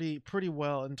pretty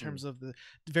well in terms of the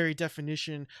very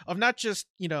definition of not just,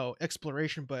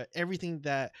 exploration, but everything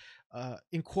that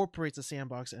incorporates a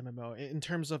sandbox MMO in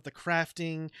terms of the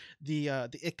crafting, the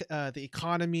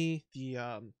economy,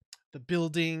 the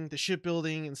building, the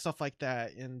shipbuilding, and stuff like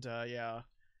that. And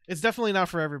it's definitely not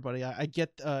for everybody. I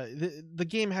get the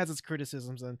game has its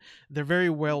criticisms, and they're very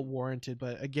well warranted.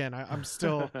 But again, I'm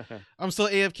still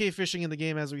AFK fishing in the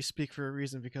game as we speak for a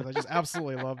reason, because I just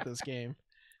absolutely love this game.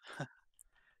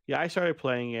 Yeah, I started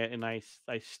playing it and I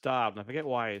stopped. And I forget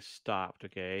why I stopped.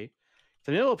 Okay,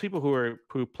 so I know people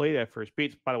who played at first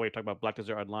beats. By the way, talking about Black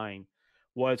Desert Online,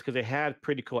 was because they had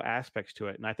pretty cool aspects to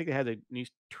it, and I think it had a new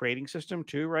trading system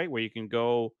too, right? Where you can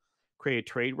go create a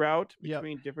trade route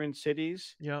between different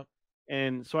cities. Yep.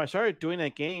 And so I started doing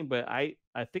that game, but I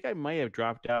think I might have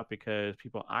dropped out because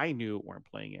people I knew weren't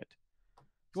playing it.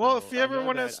 Well, if you ever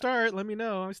want to start, let me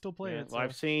know. I still play it.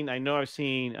 Well, so. I know I've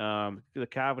seen the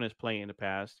Calvinist playing in the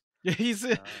past. Yeah, he's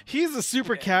a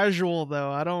super casual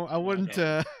though. I wouldn't.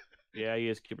 Yeah, he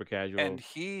is super casual. And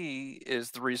he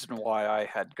is the reason why I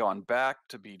had gone back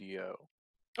to BDO.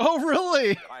 Oh,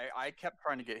 really? I kept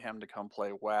trying to get him to come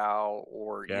play WoW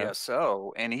or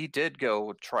ESO, and he did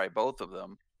go try both of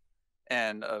them,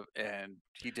 and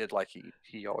he did like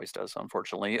he always does,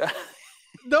 unfortunately.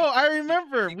 No, I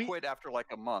remember he quit after like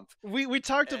a month. We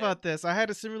talked about this. I had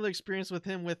a similar experience with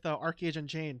him with Arcade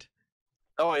Unchained.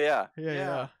 Oh yeah,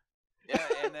 yeah.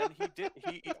 And then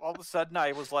he all of a sudden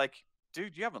I was like,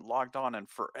 dude, you haven't logged on in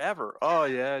forever. Oh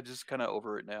yeah, just kind of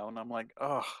over it now. And I'm like,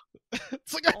 oh,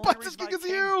 it's like I bought this because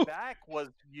you. Back was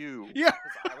you. Yeah,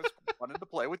 I wanted to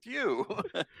play with you.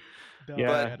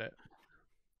 Mine's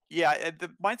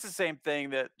the same thing.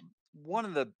 That one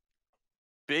of the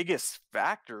biggest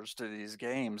factors to these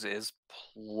games is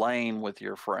playing with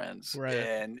your friends. Right.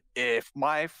 And if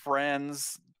my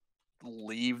friends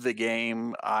leave the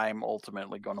game, I'm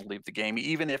ultimately going to leave the game,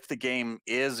 even if the game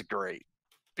is great,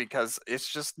 because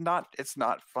it's not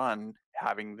fun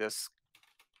having this,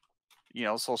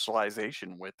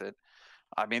 socialization with it.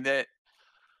 I mean, that,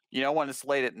 when it's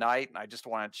late at night and I just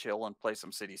want to chill and play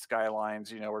some City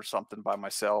Skylines, or something by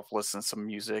myself, listen to some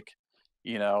music,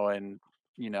 and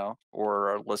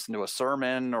or listen to a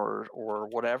sermon or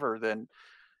whatever, then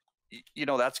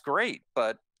that's great.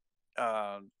 But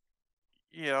the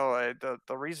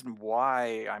reason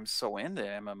why I'm so into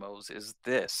MMOs is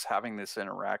having this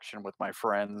interaction with my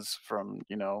friends from,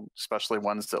 especially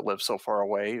ones that live so far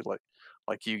away,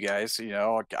 like you guys.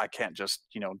 I can't just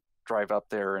drive up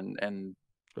there and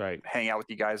hang out with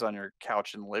you guys on your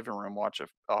couch in the living room, watch a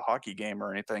hockey game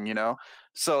or anything,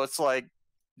 so it's like,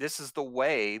 this is the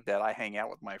way that I hang out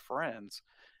with my friends.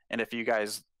 And if you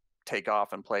guys take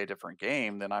off and play a different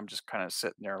game, then I'm just kind of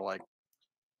sitting there like,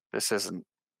 this isn't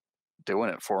doing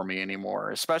it for me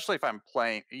anymore. Especially if I'm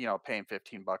playing, paying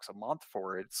 $15 a month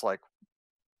for it. It's like,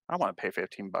 I don't want to pay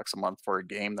 $15 a month for a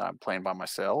game that I'm playing by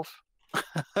myself.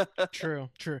 True.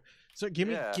 So give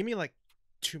me like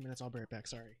 2 minutes. I'll be right back.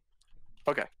 Sorry.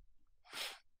 Okay.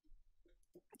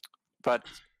 But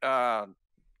I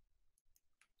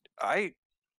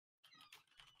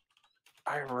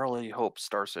really hope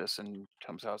Star Citizen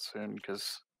comes out soon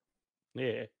because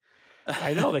Yeah.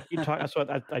 I know they keep talking. That's what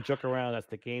I joke around. That's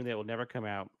the game that will never come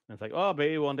out. And it's like, oh,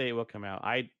 maybe one day it will come out.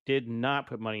 I did not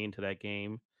put money into that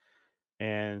game,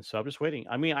 and so I'm just waiting.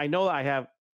 I mean, I know I have.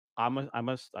 I'm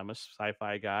a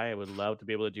sci-fi guy. I would love to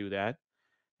be able to do that,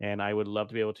 and I would love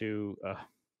to be able to.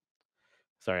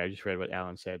 Sorry, I just read what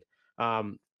Alan said.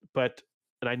 But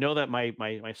I know that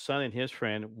my son and his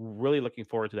friend were really looking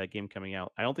forward to that game coming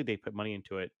out. I don't think they put money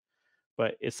into it.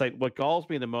 But it's like what galls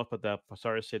me the most about the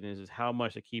Star Citizen is how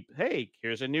much they keep. Hey,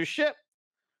 here's a new ship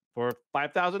for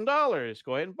 $5,000.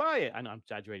 Go ahead and buy it. I know I'm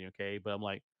exaggerating, okay, but I'm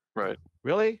like, right.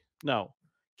 really? No,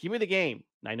 give me the game.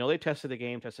 I know they tested the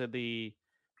game, tested the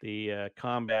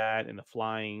combat and the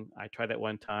flying. I tried that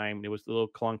one time. It was a little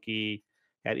clunky,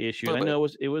 had issues. I know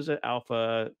it was an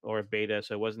alpha or a beta,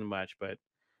 so it wasn't much, but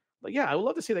yeah, I would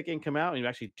love to see that game come out and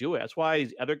actually do it. That's why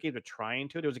these other games are trying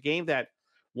to. There was a game that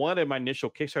one of my initial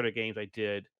Kickstarter games I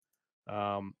did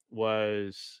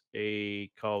was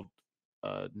called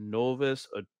Novus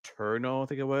Eterno, I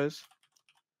think it was,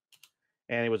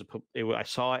 and I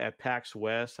saw it at PAX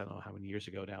West. I don't know how many years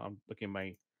ago now. I'm looking at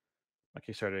my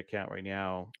Kickstarter account right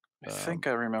now. I think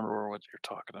I remember what you're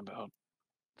talking about.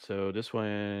 So this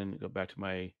one, go back to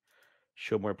my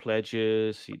show more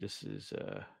pledges. See, this is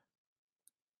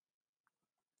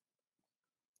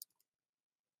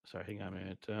sorry, hang on a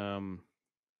minute.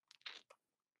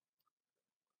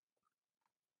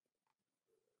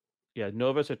 Yeah,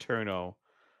 Novus Eterno,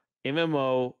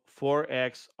 MMO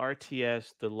 4X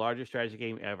RTS, the largest strategy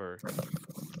game ever.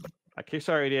 I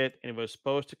kickstarted it, and it was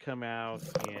supposed to come out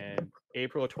in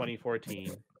April of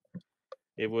 2014.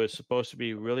 It was supposed to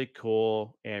be really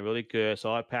cool and really good. I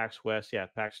saw it at PAX West. Yeah,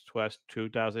 PAX West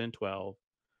 2012.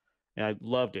 And I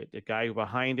loved it. The guy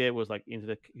behind it was like he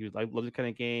was like loved the kind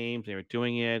of games. They were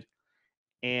doing it,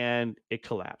 and it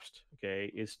collapsed.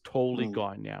 Okay, it's totally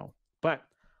gone now. But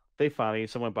they finally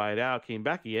someone bought it out, came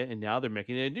back again, and now they're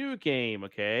making a new game.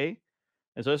 Okay,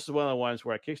 and so this is one of the ones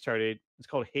where I kickstarted. It's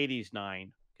called Hades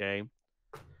 9. Okay,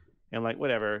 and like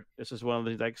whatever. This is one of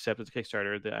the things I accepted the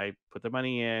Kickstarter that I put the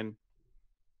money in,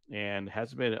 and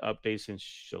hasn't been an update since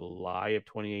July of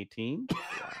 2018.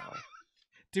 Wow.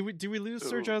 Did we lose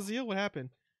Sir Jaziel? What happened?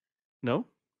 No,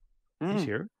 he's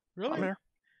here. Really? I'm here.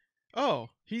 Oh,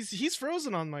 he's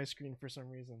frozen on my screen for some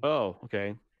reason. Oh,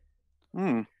 okay.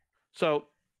 So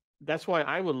that's why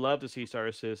I would love to see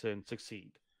Star Citizen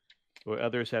succeed, where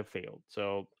others have failed.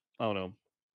 So I don't know.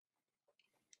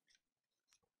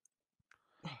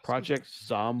 Project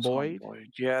Zomboid.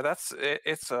 Yeah, that's it.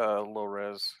 It's a low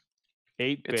res.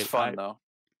 8-bit. It's fun though.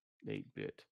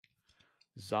 8-bit.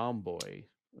 Zomboid.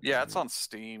 Yeah, it's on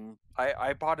Steam.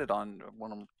 I bought it on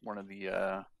one of the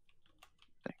I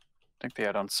think they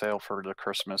had on sale for the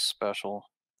Christmas special.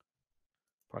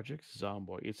 Project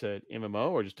Zomboid. It's an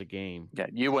MMO or just a game? Yeah,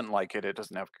 you wouldn't like it. It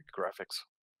doesn't have good graphics.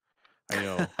 I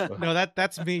know. No,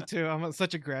 that's me too. I'm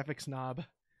such a graphic snob. I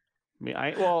mean,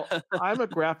 I'm a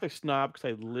graphic snob because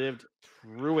I lived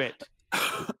through it.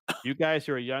 You guys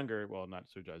who are younger, well, not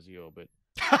Sir Jaziel, but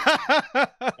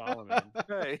Solomon.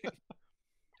 Hey.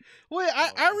 Wait,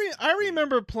 I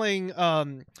remember playing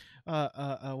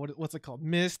what's it called?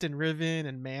 Myst and Riven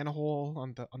and Manhole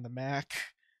on the Mac.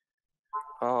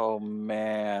 Oh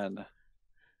man,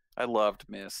 I loved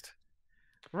Myst.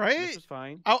 Right? This was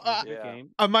fine.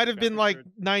 I might have been like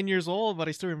 9 years old, but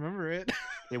I still remember it.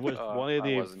 It was one of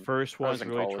the first ones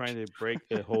really trying to break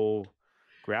the whole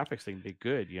graphics thing. Be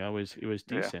good, you know. It was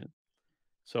decent. Yeah.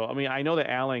 So I mean, I know that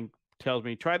Alan tells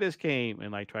me try this game,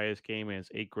 and I try this game, and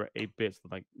it's 8 bits. I'm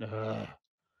like, ugh.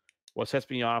 What sets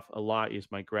me off a lot is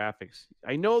my graphics.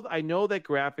 I know that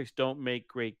graphics don't make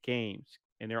great games,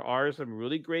 and there are some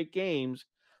really great games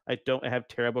that don't have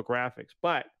terrible graphics.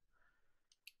 But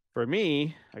for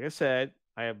me, like I said,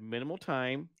 I have minimal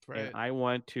time, and I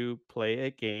want to play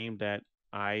a game that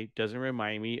doesn't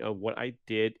remind me of what I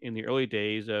did in the early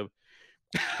days of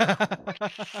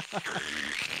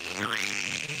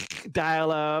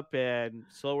dial up and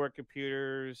slower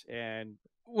computers and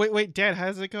wait, Dad, how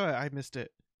does it go? I missed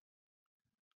it.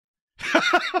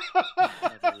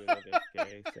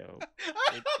 Okay, so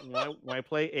when I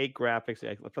play 8 graphics,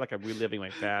 I feel like I'm reliving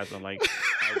my past. I'm like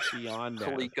beyond that.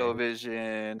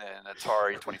 ColecoVision and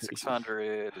Atari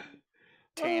 2600.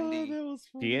 Tandy.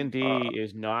 D&D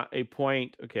is not a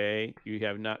point, okay? You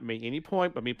have not made any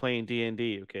point by me playing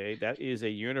D&D, okay? That is a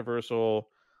universal,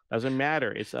 doesn't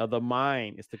matter. It's of the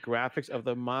mind. It's the graphics of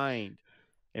the mind.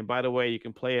 And by the way, you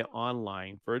can play it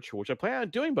online, virtual, which I plan on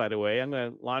doing. By the way, I'm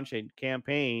going to launch a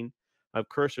campaign of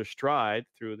Curse of Strahd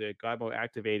through the God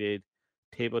activated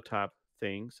tabletop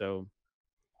thing. So,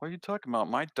 What are you talking about?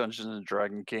 My Dungeons and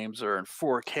Dragon games are in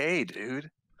 4K,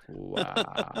 dude.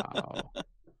 wow,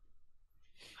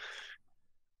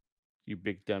 you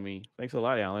big dummy! Thanks a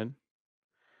lot, Alan.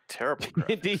 Terrible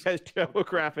Indeed, graphics. has terrible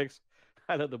graphics.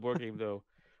 I love the board game though.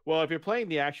 Well, if you're playing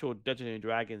the actual Dungeons and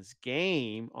Dragons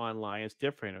game online, it's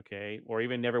different, okay? Or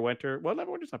even Neverwinter. Well,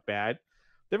 Neverwinter's not bad.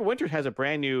 Neverwinter has a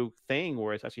brand new thing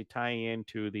where it's actually tying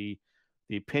into the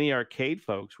Penny Arcade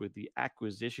folks with the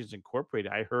Acquisitions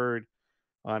Incorporated. I heard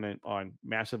on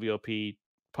Massive ELP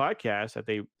podcast that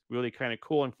they really kind of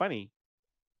cool and funny.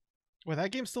 Well,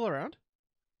 that game's still around?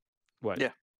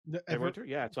 Yeah. Neverwinter?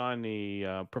 Yeah, it's on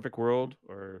the Perfect World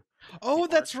or. Oh,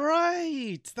 that's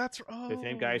right. That's the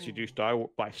same guys who do Star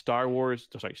Wars.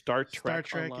 Sorry, Star Trek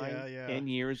Online. Yeah. 10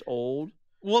 years old.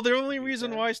 Well, the only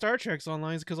reason why Star Trek's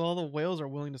online is because all the whales are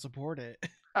willing to support it.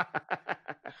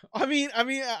 I mean,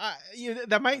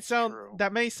 that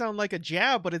may sound like a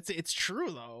jab, but it's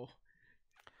true though.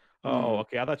 Oh,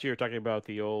 okay. I thought you were talking about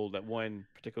that one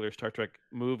particular Star Trek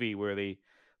movie where they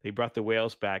brought the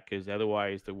whales back because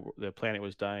otherwise the planet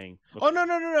was dying. Oh no!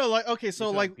 Like, okay,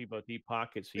 so like people with deep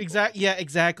pockets. Exactly.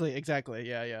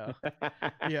 Yeah.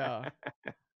 Yeah.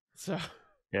 So.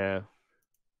 Yeah.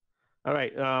 All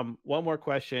right. One more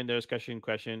question. The discussion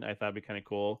question. I thought would be kind of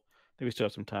cool. I think we still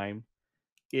have some time.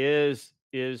 Is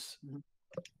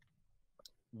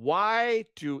why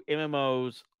do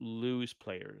MMOs lose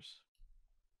players?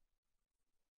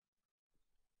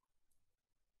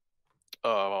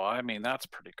 Oh, I mean, that's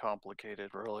pretty complicated,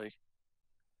 really.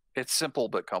 It's simple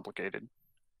but complicated.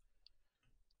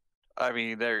 I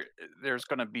mean, there's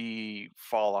going to be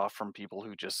fall off from people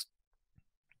who just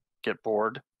get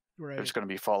bored. Right. There's going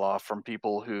to be fall off from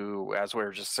people who, as we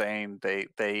were just saying,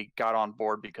 they got on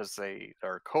board because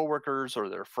their coworkers or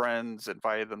their friends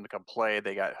invited them to come play.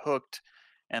 They got hooked,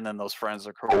 and then those friends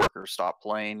or coworkers stopped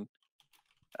playing,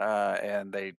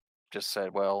 and they just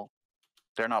said, "Well,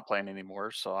 they're not playing anymore,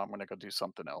 so I'm going to go do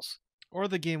something else." Or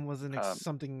the game wasn't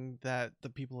something that the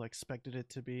people expected it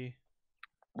to be.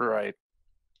 Right.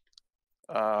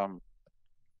 Yeah.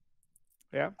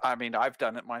 I mean, I've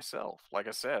done it myself. Like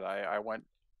I said,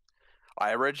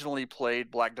 I originally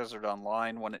played Black Desert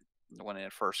Online when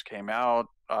it first came out,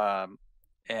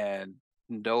 and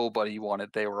nobody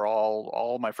wanted. They were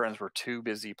all my friends were too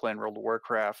busy playing World of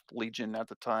Warcraft, Legion at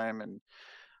the time, and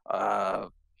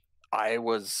I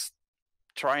was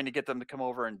trying to get them to come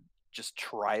over and just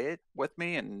try it with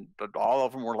me, and all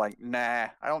of them were like, "Nah,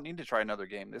 I don't need to try another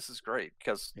game. This is great,"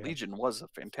 because Legion was a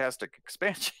fantastic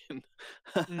expansion,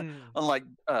 unlike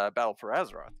Battle for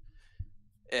Azeroth.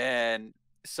 And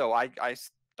so I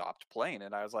stopped playing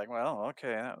it. I was like, well,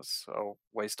 okay, that was a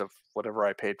waste of whatever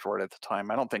I paid for it at the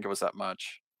time. I don't think it was that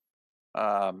much.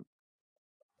 And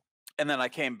then I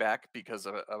came back because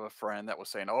of a friend that was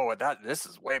saying, "Oh, this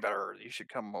is way better. You should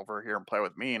come over here and play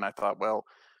with me." And I thought, well,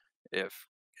 if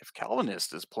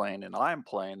Calvinist is playing and I'm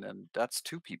playing, then that's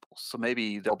two people. So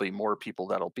maybe there'll be more people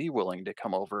that'll be willing to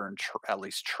come over and at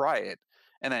least try it.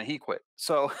 And then he quit.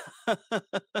 So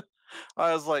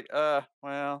I was like,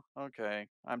 well, okay,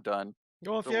 I'm done.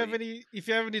 Well, if you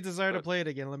have any desire to play it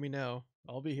again, let me know.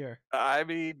 I'll be here. I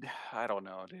mean, I don't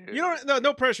know, dude. You don't.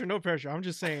 No pressure. No pressure. I'm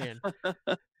just saying.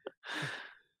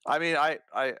 I mean, I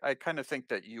kind of think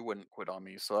that you wouldn't quit on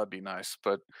me, so that'd be nice.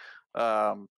 But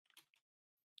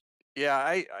yeah,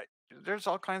 I there's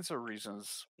all kinds of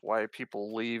reasons why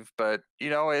people leave, but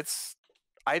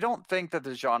I don't think that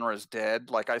the genre is dead.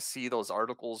 Like, I see those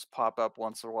articles pop up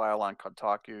once in a while on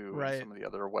Kotaku and some of the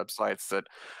other websites that,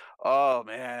 oh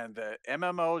man, the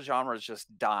MMO genre is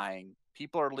just dying.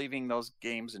 People are leaving those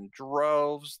games in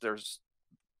droves.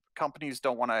 Companies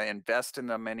don't want to invest in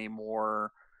them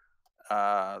anymore.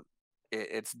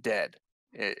 It's dead.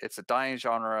 It's a dying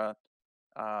genre.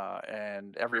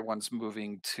 And everyone's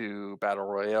moving to battle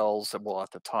royales. Well,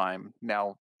 at the time,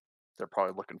 now they're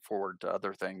probably looking forward to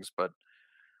other things, but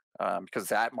because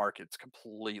that market's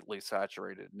completely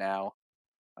saturated now,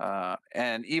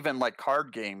 and even like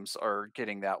card games are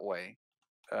getting that way.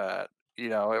 It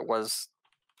was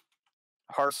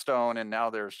Hearthstone, and now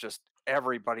there's just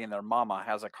everybody and their mama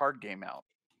has a card game out,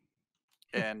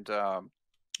 and yeah,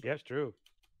 it's true.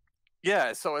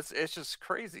 Yeah, so it's just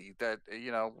crazy that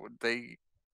they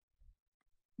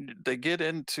get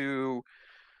into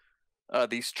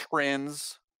these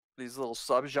trends, these little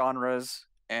subgenres,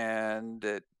 and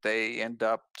they end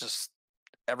up just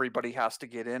everybody has to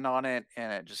get in on it,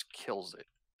 and it just kills it.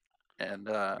 And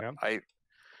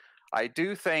I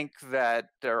do think that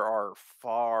there are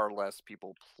far less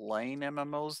people playing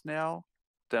MMOs now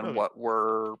than Okay. what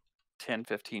were 10,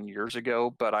 15 years ago,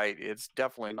 but it's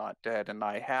definitely not dead. And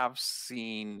I have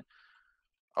seen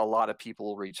a lot of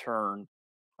people return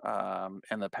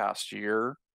in the past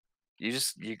year.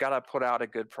 You got to put out a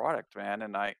good product, man.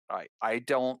 And I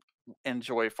don't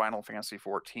enjoy Final Fantasy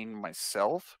 14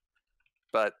 myself,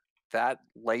 but that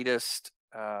latest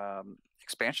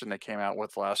expansion they came out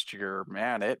with last year,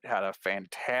 man, it had a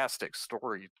fantastic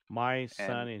story. My son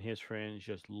And and his friends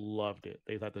just loved it.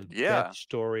 They thought the yeah, best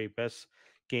story, best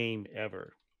game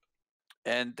ever.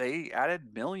 and they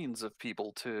added millions of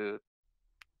people to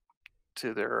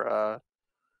their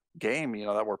game,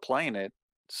 that were playing it.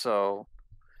 So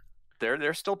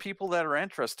there's still people that are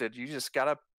interested. You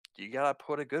gotta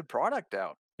put a good product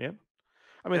out. Yeah.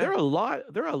 I mean, Yeah.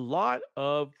 there are a lot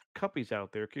of companies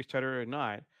out there, Kickstarter or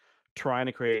not, trying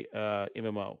to create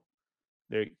MMO.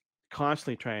 They're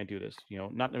constantly trying to do this.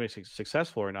 Not necessarily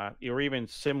successful or not, or even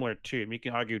similar to. You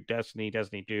can argue Destiny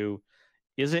 2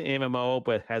 isn't MMO,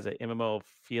 but has an MMO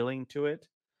feeling to it.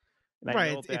 And I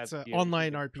Right, know that it's an you see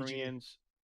online the RPG. Koreans,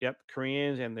 yep,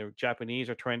 Koreans and the Japanese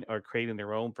are creating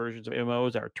their own versions of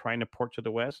MMOs that are trying to port to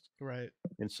the West, Right.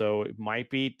 and so it might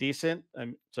be decent.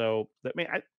 So that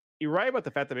you're right about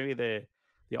the fact that maybe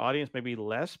the audience may be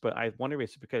less, but I wonder if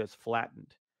it's because it's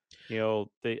flattened.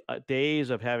 The days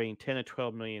of having 10 to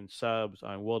 12 million subs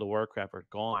on World of Warcraft are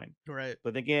gone. Right.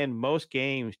 But again, most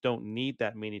games don't need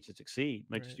that many to succeed.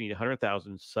 They just Right. need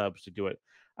 100,000 subs to do it.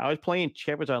 I was playing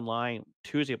Champions Online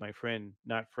Tuesday with my friend,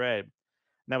 not Fred,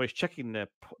 and I was checking the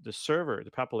server,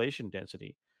 the population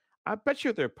density. I bet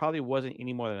you there probably wasn't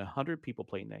any more than 100 people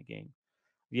playing that game.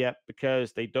 Yet,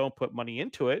 because they don't put money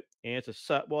into it, and it's a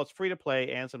sub. Well, it's free to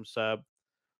play and some sub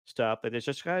stuff that is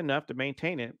just got enough to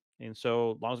maintain it. And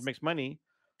so, as long as it makes money,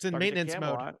 It's in Dark Age of maintenance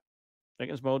mode. Camelot,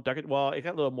 maintenance mode. Well, it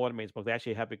got a little more than maintenance mode. They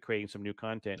actually have been creating some new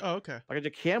content. Oh, okay. Dark Age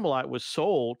of Camelot was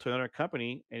sold to another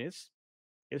company, and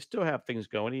it still have things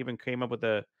going. It even came up with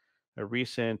a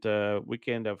recent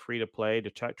weekend of free to play to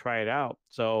try it out.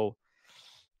 So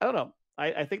I don't know.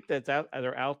 I think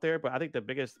they're out there, but I think the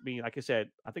biggest, like I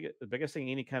said, I think the biggest thing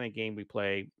any kind of game we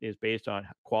play is based on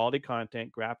quality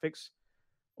content, graphics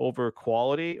over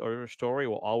quality or story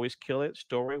will always kill it.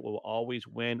 Story will always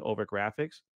win over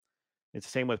graphics. It's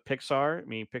the same with Pixar. I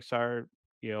mean, Pixar,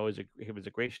 if it was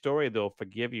a great story, they'll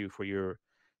forgive you for your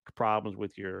problems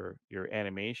with your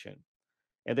animation.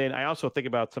 And then I also think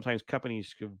about sometimes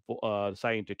companies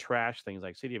deciding to trash things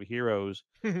like City of Heroes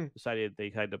decided they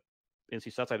had to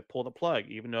NC South had to pull the plug,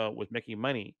 even though it was making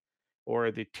money,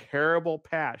 or the terrible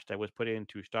patch that was put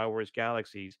into Star Wars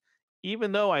Galaxies,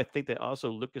 even though I think that also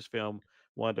Lucasfilm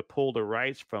wanted to pull the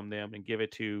rights from them and give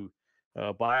it to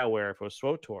BioWare for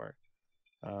SWTOR.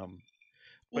 Well,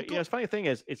 But the funny thing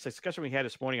is, it's a discussion we had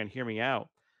this morning on Hear Me Out.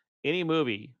 Any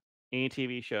movie, any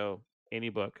TV show, any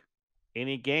book,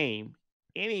 any game,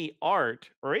 any art,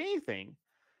 or anything,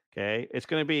 okay, it's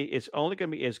only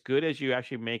gonna be as good as you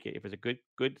actually make it. If it's a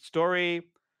good story,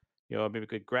 maybe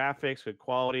good graphics, good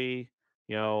quality,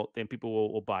 then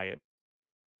people will buy it.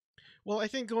 Well, I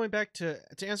think going back to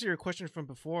answer your question from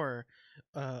before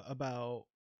about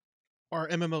are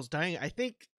MMOs dying, I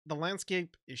think the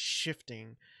landscape is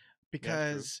shifting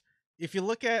because if you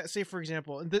look at, say, for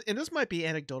example, and this might be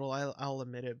anecdotal, I'll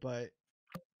admit it, but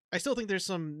I still think there's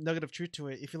some nugget of truth to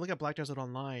it. If you look at Black Desert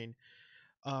Online,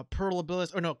 Pearl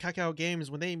Abyss, or no, Kakao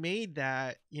Games, when they made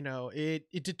that,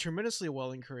 it did tremendously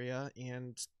well in Korea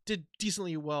and did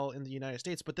decently well in the United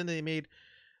States, but then they made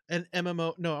an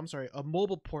MMO, no, I'm sorry, a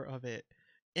mobile port of it,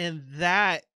 and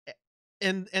that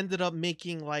ended up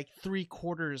making like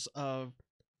 3/4 of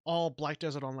all Black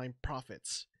Desert Online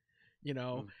profits,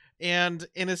 and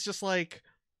it's just like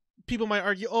people might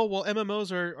argue, oh well,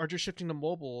 MMOs are just shifting to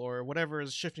mobile or whatever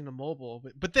is shifting to mobile,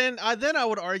 but then I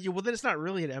would argue, well, then it's not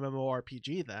really an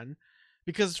MMORPG then,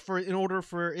 because in order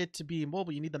for it to be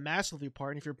mobile, you need the massively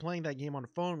part, and if you're playing that game on a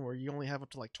phone where you only have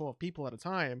up to like 12 people at a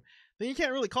time, then you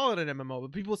can't really call it an MMO.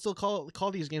 But people still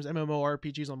call these games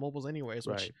MMORPGs on mobiles anyways,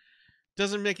 which Right.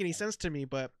 doesn't make any sense to me.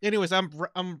 But anyways, I'm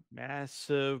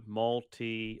Massive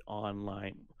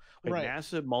online, right.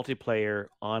 massive multiplayer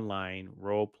online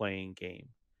role playing game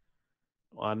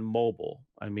on mobile.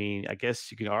 I mean, I guess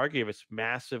you can argue if it's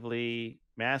massive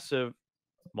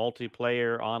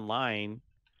multiplayer online,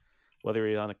 whether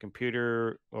it's on a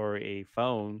computer or a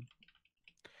phone.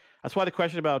 That's why the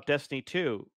question about Destiny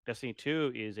 2. Destiny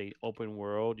 2 is a open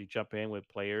world. You jump in with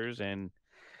players, and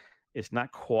it's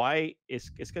not quite. It's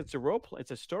a role play.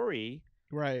 It's a story.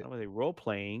 Right. I don't want to say role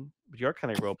playing, but you're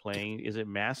kind of role playing. Is it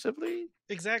massively?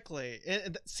 Exactly.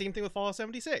 And same thing with Fallout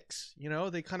 76. You know,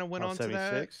 they kind of went Oh, on to that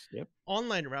 76. Yep.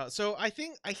 online route. So I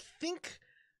think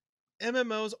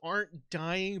MMOs aren't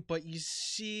dying, but you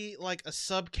see like a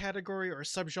subcategory or a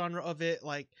subgenre of it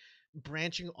like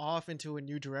branching off into a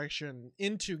new direction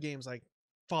into games like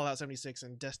Fallout 76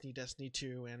 and Destiny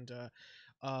 2 and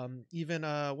even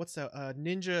what's that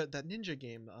ninja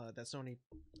game that Sony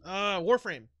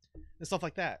Warframe and stuff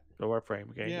like that. The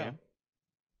Warframe. Okay. Yeah. Yeah.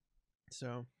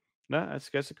 So No, that's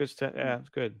a good step. Yeah, it's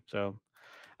good. So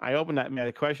I opened that. Man,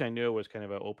 the question I knew was kind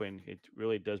of an open. It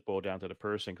really does boil down to the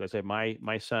person because I said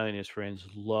my son and his friends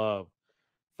love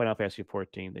Final Fantasy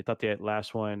 14. They thought the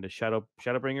last one, the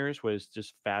Shadowbringers, was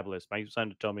just fabulous. My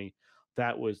son told me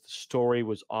the story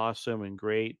was awesome and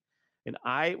great. And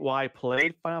while I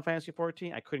played Final Fantasy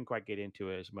 14, I couldn't quite get into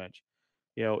it as much.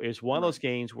 You know, it's one of those Right.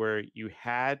 games where you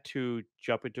had to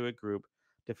jump into a group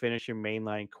to finish your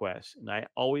mainline quest. And I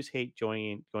always hate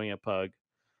joining a pug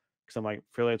because I'm like,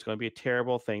 feel like it's going to be a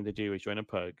terrible thing to do is join a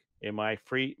pug. And my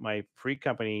free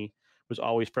company was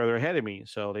always further ahead of me,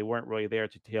 so they weren't really there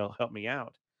to help me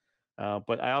out.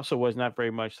 But I also was not very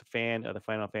much a fan of the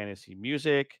Final Fantasy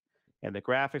music and the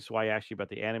graphics. Why actually about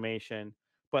the animation?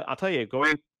 But I'll tell you,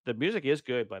 the music is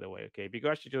good, by the way. Okay, if you go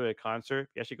actually to a concert,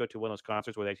 you actually go to one of those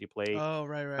concerts where they actually play oh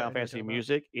right, I Final know what you're Fantasy talking about.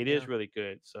 music. It Yeah. is really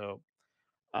good. So,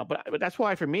 but that's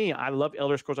why for me, I love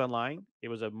Elder Scrolls Online. It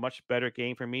was a much better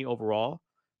game for me overall.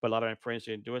 But a lot of my friends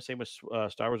didn't do it. Same with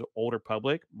Star Wars Old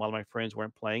Republic. A lot of my friends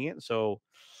weren't playing it, so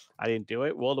I didn't do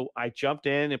it. I jumped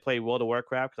in and played World of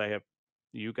Warcraft because I have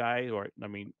you guys, or I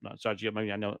mean, not Sergio. I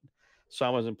mean, I know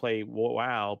some doesn't play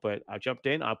WoW, but I jumped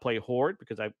in. I play Horde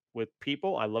because with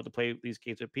people. I love to play these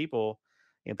games with people,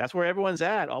 and that's where everyone's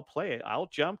at. I'll play it. I'll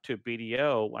jump to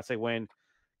BDO. I say when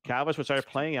Calvis was started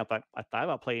playing, I thought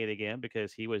about playing it again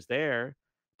because he was there,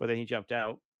 but then he jumped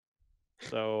out.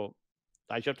 So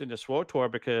I jumped into SWOTOR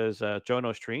because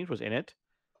Jono Streams was in it.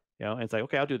 You know, and it's like,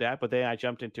 okay, I'll do that. But then I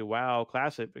jumped into WoW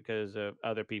Classic because of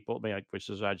other people, I mean, like which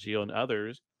is Gio and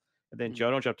others. And then Mhm.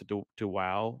 Jono jumped to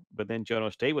WoW, but then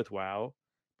Jono stayed with WoW.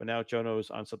 But now Jono's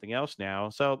on something else now.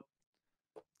 So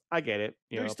I get it.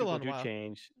 You No, he's know, still people on do WoW.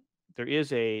 change. There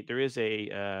is a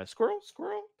squirrel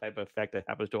type of effect that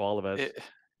happens to all of us. It,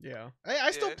 Yeah.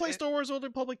 I still it, play it, Star Wars Old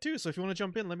Republic too, so if you want to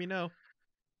jump in, let me know.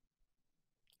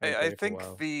 I've been I playing for a think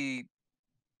while.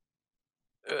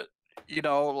 uh,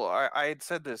 I had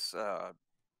said this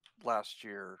last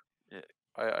year.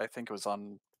 I think it was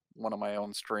on one of my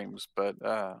own streams, but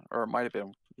or it might have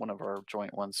been one of our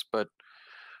joint ones. But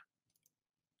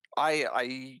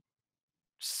I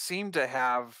seem to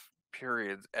have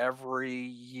periods every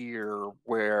year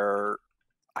where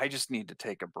I just need to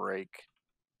take a break,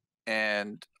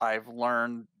 and I've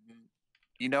learned,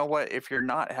 you know what? If you're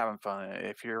not having fun,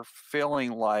 if you're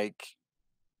feeling like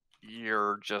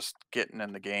you're just getting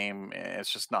in the game and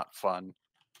it's just not fun,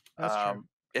 That's true.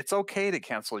 it's okay to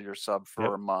cancel your sub for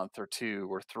Yep, a month or 2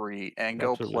 or 3 and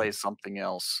go absolutely. play something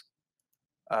else,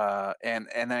 and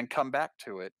then come back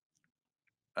to it.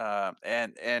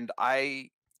 And I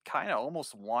kind of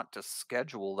almost want to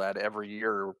schedule that every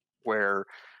year where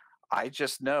I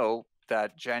just know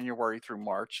that January through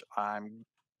March I'm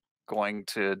going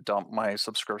to dump my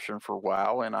subscription for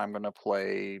WoW and I'm going to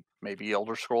play maybe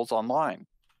Elder Scrolls Online.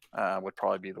 Would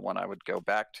probably be the one I would go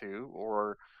back to,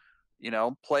 or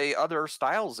play other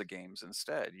styles of games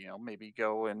instead. Maybe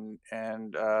go and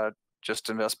just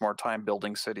invest more time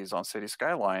building cities on City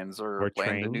Skylines, or Or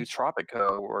land a new trains.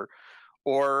 Tropico,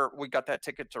 or we got that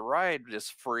Ticket to Ride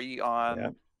just free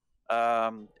Yeah,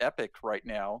 on Epic right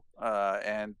now,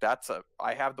 and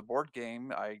I have the board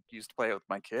game. I used to play it with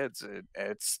my kids.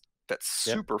 That's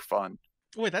yep. super fun.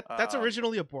 Wait, that's Um,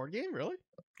 originally a board game, really?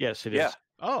 Yes, it yeah, is.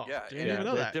 Oh, yeah, didn't and even Yeah,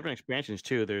 know there's that. different expansions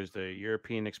too. There's the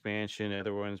European expansion,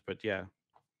 other ones, but yeah,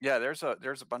 yeah. There's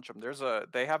a bunch of them.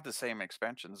 They have the same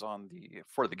expansions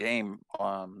for the game,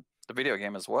 the video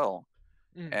game as well.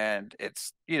 Mm, And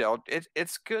it's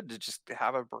good to just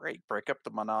have a break up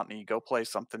the monotony, go play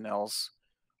something else,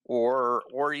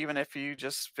 or even if you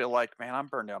just feel like, man, I'm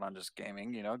burned out on just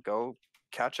gaming, go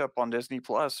catch up on Disney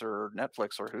Plus or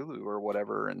Netflix or Hulu or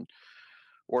whatever,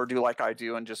 or do like I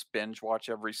do and just binge watch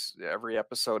every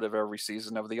episode of every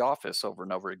season of The Office over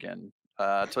and over again,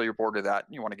 until you're bored of that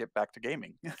and you want to get back to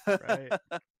gaming. right.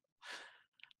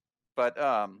 But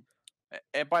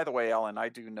and by the way, Alan, I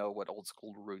do know what old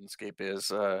school RuneScape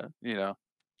is.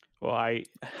 Well,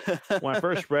 when I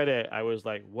first read it, I was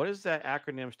like, "What does that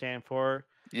acronym stand for?"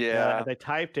 Yeah, As I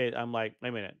typed it, I'm like, "Wait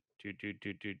a minute,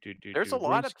 there's a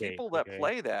lot of RuneScape." people that Okay,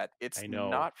 play that. It's I know.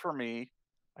 not for me.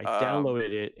 I Um,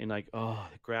 downloaded it and like, oh,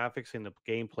 the graphics and the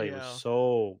gameplay was Yeah.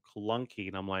 so clunky,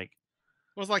 and I'm like,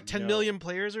 Was like 10 No. million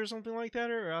players or something like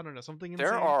that, or I don't know, something insane.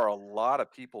 There are a lot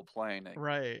of people playing it.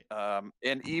 Right.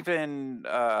 And even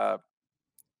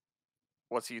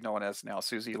what's he known as now?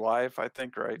 Susie Live, I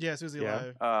think, right? Yeah, Susie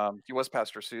Yeah. Live. He was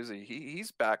Pastor Susie.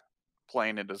 He's back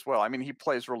playing it as well. I mean, he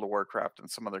plays World of Warcraft and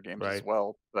some other games as Right.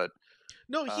 well, but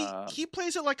No, um, he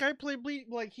plays it like I play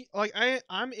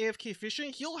I'm AFK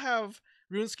fishing. He'll have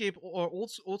RuneScape or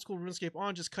old school RuneScape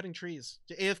on, just cutting trees.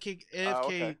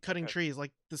 okay, cutting okay. trees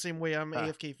like the same way I'm Huh.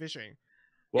 AFK fishing.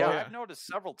 Yeah, Well, Yeah. I've noticed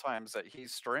several times that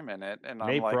he's streaming it, and I'm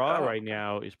Nate like, Bra oh, right okay.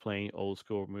 now is playing old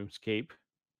school RuneScape.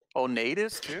 Oh, Nate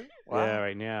is too. Yeah, Wow.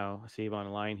 right now. I see him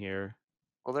online here.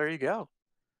 Well, there you go.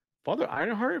 Father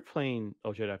Ironheart playing.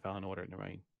 Oh, Jedi Fallen Order. Never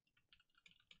mind.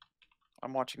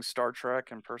 I'm watching Star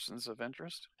Trek and Persons of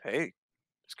Interest. Hey,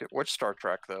 which Star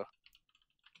Trek though?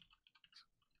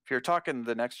 If you're talking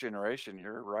the next generation,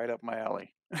 you're right up my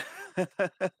alley.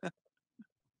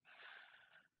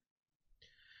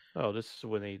 Oh, this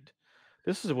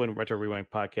is when Retro Rewind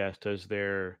podcast does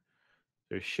their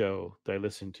show that I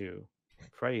listen to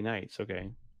Friday nights.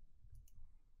 Okay.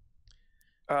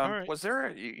 All right. Was there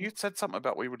you said something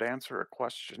about we would answer a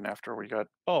question after we got?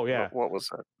 Oh yeah. What was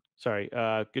that? Sorry.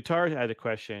 Guitar had a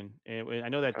question, and I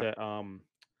know that Okay.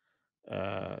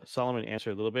 Solomon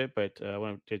answered a little bit, but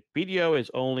when BDO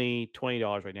is only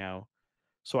 $20 right now,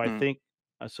 so I Hmm.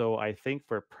 think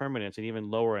for permanence and even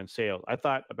lower on sales. I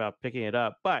thought about picking it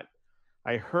up, but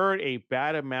I heard a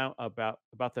bad amount about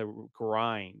the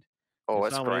grind. Oh, And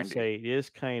it's someone did grindy. say it is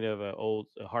kind of a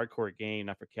hardcore game,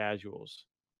 not for casuals.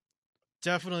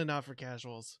 Definitely not for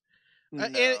casuals. No.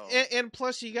 And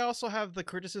plus, you also have the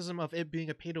criticism of it being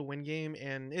a pay to win game,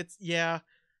 and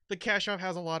the cash shop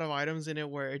has a lot of items in it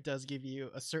where it does give you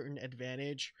a certain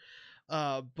advantage.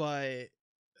 But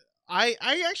I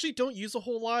actually don't use a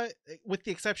whole lot, with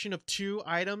the exception of 2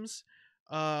 items.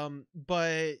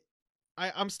 But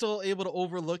I'm still able to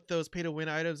overlook those pay to win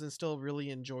items and still really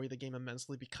enjoy the game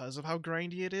immensely because of how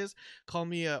grindy it is. Call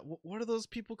me what are those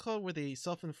people called where they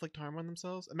self inflict harm on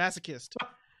themselves? A masochist.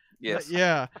 Yes.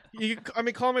 Yeah.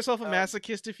 Call myself a Um,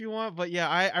 masochist if you want, but yeah,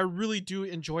 I really do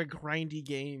enjoy grindy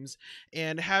games,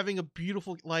 and having a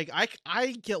beautiful, like, I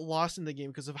get lost in the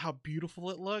game because of how beautiful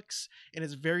it looks, and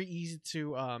it's very easy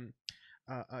to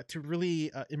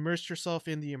really immerse yourself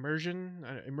in the immersion,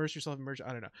 I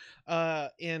don't know,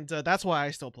 and that's why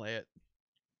I still play it.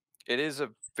 It is a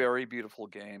very beautiful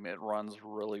game. It runs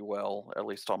really well, at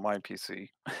least on my PC.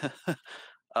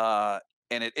 uh,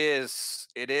 and it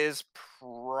is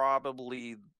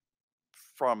probably,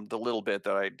 from the little bit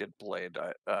that I did play it,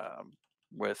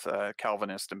 with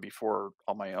Calvinist and before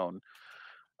on my own.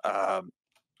 Um,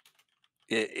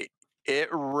 it it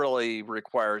really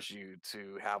requires you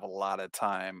to have a lot of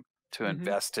time to Mhm.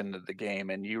 invest into the game,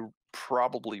 and you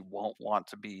probably won't want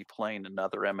to be playing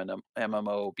another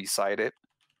MMO beside it.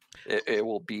 It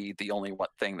will be the only one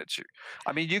thing that you.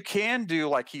 I mean, you can do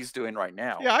like he's doing right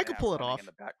now Yeah, I and could have pull it running in off.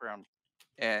 the background,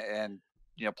 and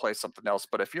play something else.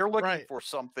 But if you're looking Right. for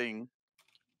something,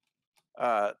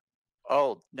 uh,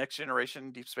 oh, Next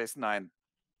Generation, Deep Space Nine,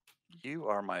 you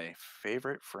are my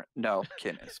favorite friend. No,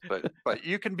 Ken is, but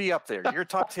you can be up there. You're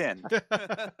top 10.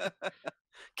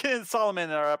 Ken and Solomon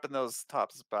are up in those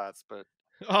top spots, but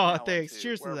Oh, Alan thanks. too,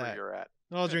 Cheers to wherever that. you're at.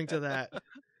 I'll drink to that.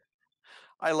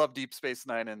 I love Deep Space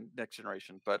Nine and Next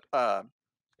Generation, but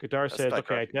Guitar that's says, okay, I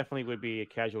digressing. definitely would be a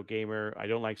casual gamer. I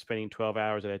don't like spending 12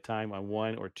 hours at a time on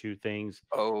one or two things.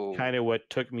 Oh, Kind of what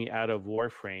took me out of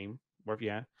Warframe.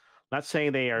 Yeah. Not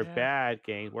saying they are Yeah. bad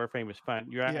games. Warframe is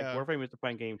fun. Yeah. Warframe is a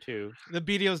fun game too. The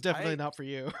BDO is definitely I not for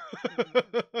you.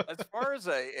 as far as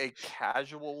a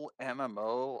casual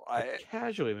MMO, A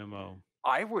casual MMO.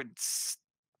 I would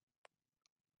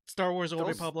Star Wars Old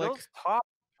those Republic. top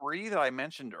 3 that I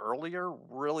mentioned earlier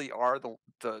really are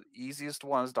the easiest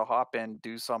ones to hop in,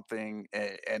 do something,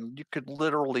 and you could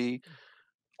literally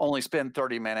only spend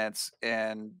 30 minutes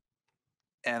and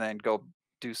then go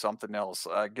do something else.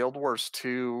 Guild Wars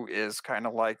 2 is kind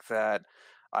of like that.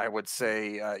 I would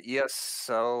say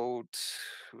ESO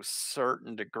to a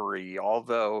certain degree,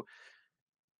 although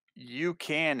you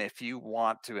can, if you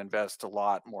want to invest a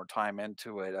lot more time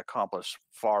into it, accomplish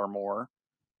far more.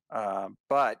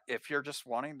 But if you're just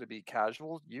wanting to be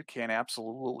casual, you can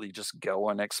absolutely just go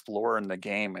and explore in the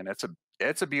game, and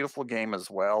it's a beautiful game as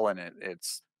well, and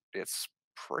it's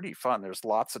pretty fun. There's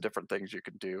lots of different things you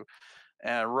can do.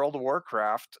 And World of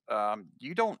Warcraft,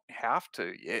 you don't have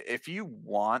to. If you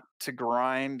want to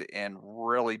grind and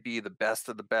really be the best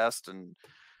of the best and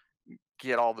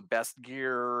get all the best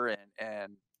gear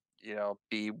and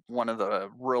be one of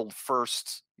the real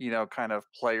first kind of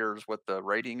players with the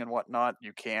rating and whatnot,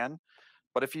 you can.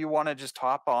 But if you want to just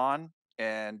hop on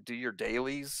and do your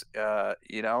dailies. You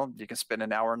can spend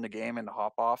an hour in the game and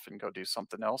hop off and go do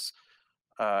something else.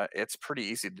 It's pretty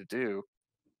easy to do.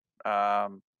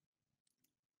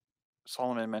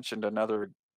 Solomon mentioned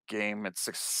another game. It's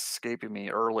escaping me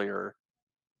earlier.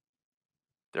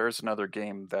 There is another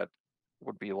game that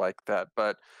would be like that,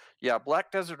 but yeah,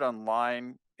 Black Desert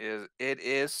Online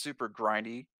is super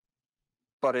grindy,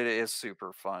 but it is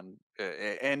super fun.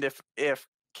 And if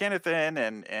Kenneth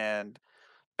and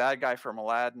Bad Guy from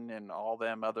Aladdin and all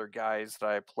them other guys that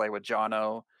I play with,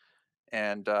 Jono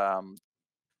and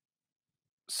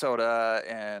Soda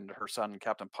and her son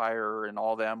Captain Pyre and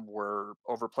all them were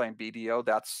over playing BDO,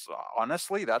 that's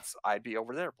honestly I'd be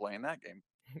over there playing that game.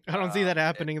 I don't see that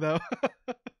happening though.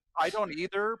 I don't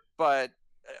either, but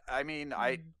I mean,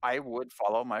 I would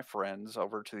follow my friends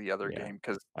over to the other game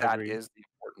because that is the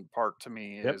important part to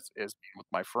me is being with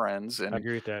my friends. And I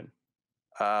agree with that.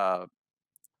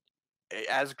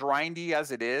 As grindy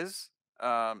as it is,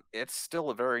 it's still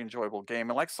a very enjoyable game.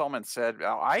 And like Solomon said,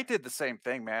 I did the same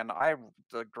thing, man.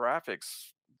 The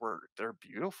graphics they're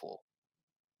beautiful.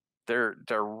 They're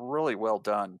really well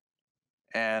done.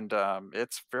 And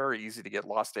it's very easy to get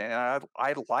lost in. And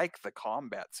I like the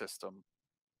combat system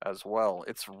as well.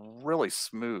 It's really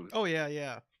smooth. Oh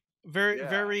yeah.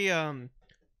 Very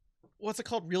what's it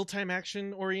called? Real-time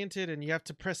action oriented, and you have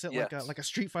to press it like a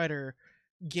Street Fighter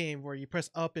game where you press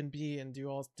up and B and do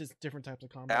all different types of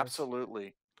combos.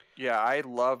 Absolutely. Yeah, I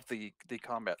love the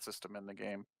combat system in the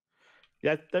game.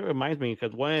 That reminds me,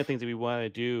 because one of the things that we want to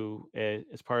do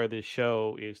as part of this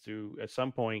show is to, at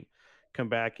some point, come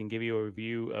back and give you a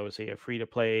review of, say, a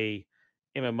free-to-play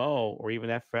MMO, or even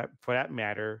that for that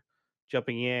matter,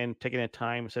 jumping in, taking the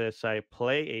time set aside,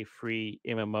 play a free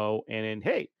MMO, and then,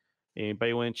 hey,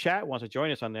 anybody in chat wants to join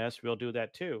us on this, we'll do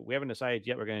that too. We haven't decided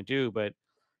yet what we're going to do, but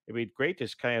it'd be great to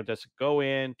just go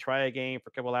in, try a game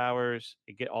for a couple hours,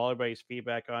 and get all everybody's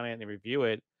feedback on it, and review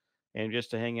it, and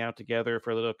just to hang out together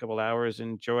for a couple hours,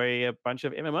 enjoy a bunch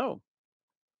of MMO.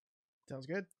 Sounds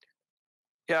good.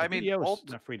 Yeah, I mean, it's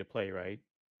not free to play, right?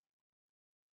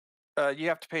 You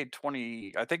have to pay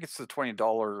 $20. I think it's the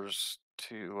 $20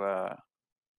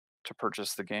 to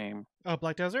purchase the game. Oh,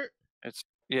 Black Desert. It's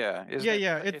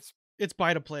It's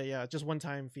buy to play. Yeah, just one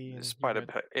time fee. It's buy to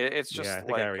pay. It's just I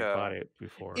think I already bought it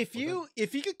before. If you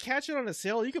could catch it on a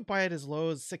sale, you could buy it as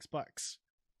low as $6.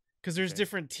 Because there's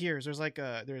different tiers. There's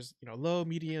there's low,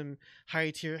 medium,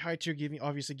 high tier. High tier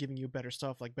giving you better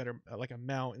stuff, like better like a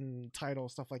mount and title,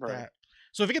 stuff like that.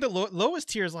 So if you get the lowest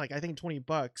tier is I think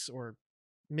 $20 or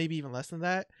maybe even less than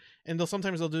that, and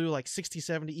they'll do like 60,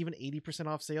 70, even 80%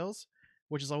 off sales,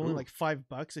 which is only like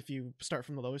 $5 if you start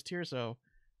from the lowest tier. So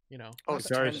it's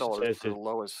 $10 for the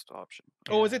lowest option.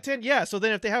 Oh, is it 10? Yeah. So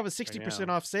then if they have a 60%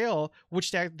 off sale,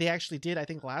 which they actually did, I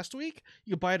think last week,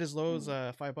 you buy it as low as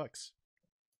 $5.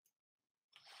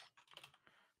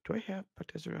 Do I have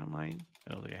Black Desert Online?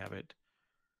 I don't think I have it.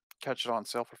 Catch it on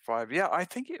sale for $5. Yeah, I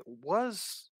think it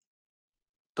was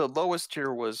the lowest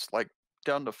tier was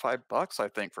down to $5, I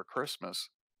think, for Christmas.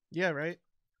 Yeah, right.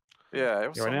 Yeah, it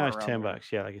was. Right now it's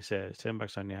 $10. Yeah, like I said, it's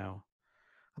 $10 on now.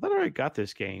 I thought I already got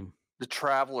this game. The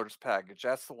Traveler's Package.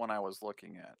 That's the one I was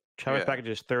looking at. Traveler's Package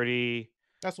is $30.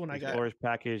 That's one I got. Explorer's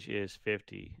Package is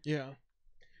 $50. Yeah,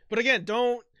 but again,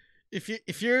 don't.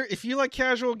 If you like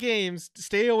casual games,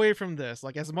 stay away from this.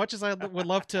 Like, as much as I would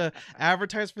love to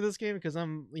advertise for this game, because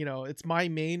it's my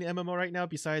main MMO right now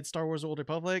besides Star Wars: Old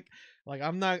Republic. Like,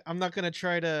 I'm not gonna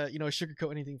try to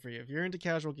sugarcoat anything for you. If you're into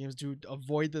casual games, do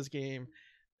avoid this game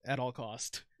at all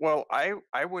cost. Well,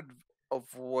 I would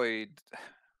avoid.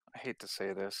 I hate to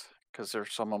say this because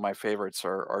there's some of my favorites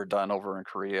are done over in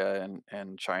Korea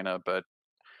and China, but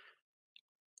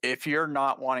if you're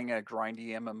not wanting a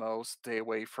grindy MMO, stay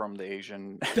away from the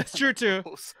Asian. That's true too.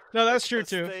 No, that's true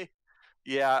too.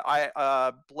 Yeah,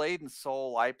 I Blade and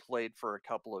Soul I played for a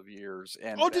couple of years,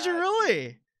 and did you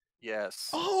really? Yes.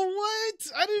 Oh,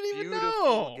 what? I didn't even Beautiful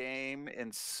know. Game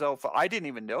and so far. I didn't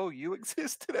even know you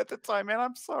existed at the time, man.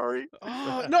 I'm sorry.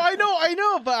 Oh, no, I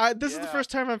know, but this is the first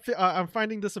time I'm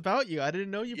finding this about you. I didn't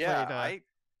know you played.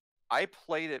 I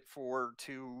played it for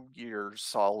 2 years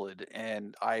solid,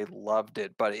 and I loved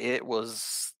it, but it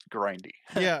was grindy.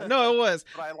 Yeah, no, it was.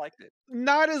 But I liked it.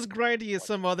 Not as grindy as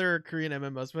some other Korean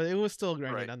MMOs, but it was still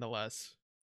grindy nonetheless.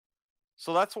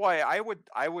 So that's why I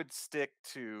would stick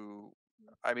to.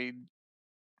 I mean,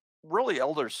 really,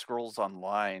 Elder Scrolls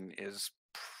Online is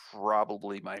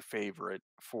probably my favorite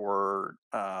for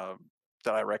that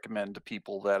I recommend to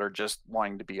people that are just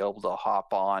wanting to be able to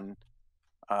hop on.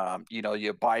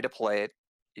 You buy to play it,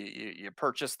 you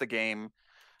purchase the game.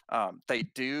 They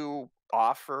do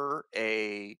offer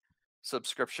a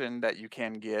subscription that you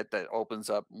can get that opens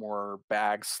up more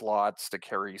bag slots to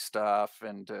carry stuff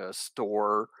and to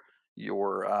store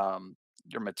your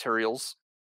materials,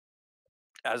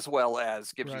 as well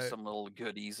as gives you Right. some little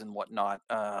goodies and whatnot,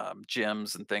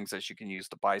 gems and things that you can use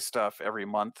to buy stuff every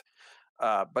month.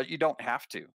 But you don't have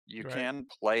to. You Right. can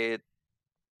play it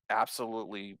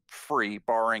absolutely free,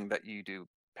 barring that you do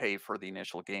pay for the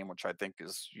initial game, which I think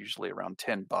is usually around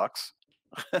 $10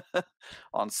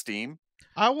 on Steam.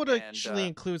 I would And actually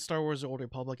include Star Wars: The Old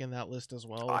Republic in that list as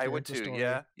well if I you're would into too. story.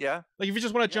 Yeah, yeah. Like if you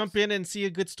just want to jump Yes. in and see a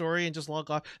good story and just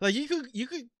log off, like you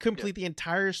could complete the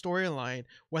entire storyline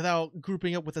without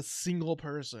grouping up with a single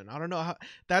person. I don't know how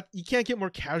that you can't get more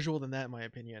casual than that, in my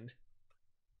opinion.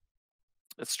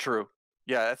 It's true.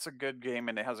 Yeah, it's a good game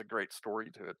and it has a great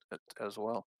story to it as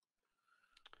well.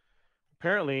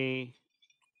 Apparently,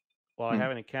 while I Hmm.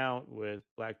 have an account with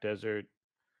Black Desert,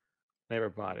 never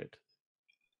bought it.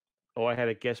 Oh, I had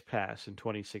a guest pass in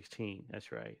 2016.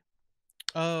 That's right.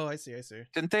 Oh, I see. I see.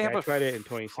 Didn't they Yeah, have I a tried it in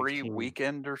free 2016.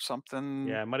 weekend or something?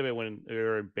 Yeah, it might have been when they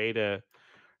were in beta,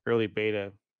 early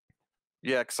beta.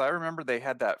 Yeah, because I remember they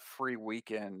had that free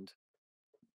weekend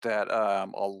that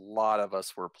a lot of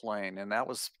us were playing, and that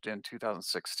was in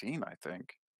 2016, I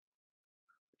think.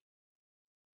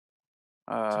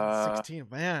 2016,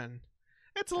 man,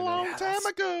 it's a I know. long Yeah, time that's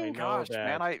I ago. know gosh,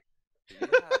 man. that. Yeah,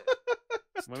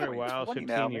 it's Remember, while I was 2020 15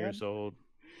 now, years man. old.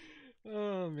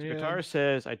 Oh So Guitar man.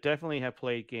 says, I definitely have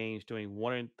played games doing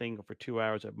one thing for 2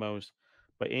 hours at most,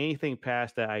 but anything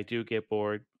past that, I do get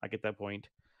bored. I get that point.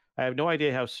 I have no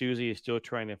idea how Susie is still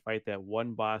trying to fight that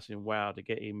one boss in WoW to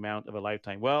get a mount of a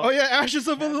lifetime. Well, Oh yeah, Ashes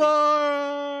of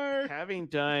Alar. having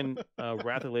done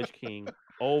Wrath of the Lich King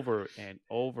over and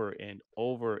over and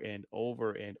over and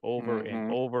over and over and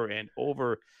Hmm. over and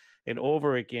over and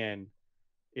over again,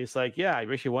 it's like, yeah, I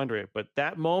wish you wonder it. But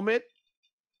that moment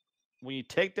when you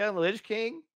take down the Lich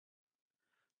King,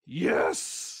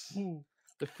 yes,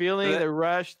 the feeling, That the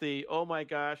rush, the oh my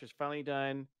gosh, it's finally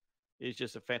done, is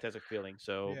just a fantastic feeling.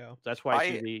 So Yeah. that's why I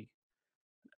see I the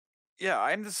yeah,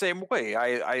 I'm the same way.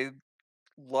 I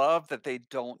love that they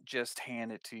don't just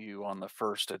hand it to you on the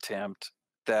first attempt.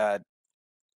 That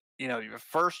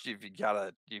first you've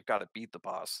gotta beat the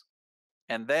boss,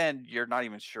 and then you're not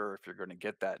even sure if you're going to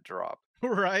get that drop.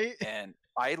 Right. And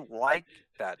I like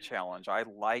that challenge. I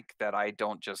like that I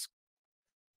don't just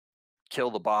kill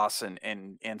the boss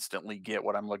and instantly get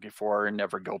what I'm looking for and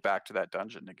never go back to that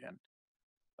dungeon again.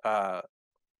 Uh,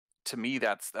 to me,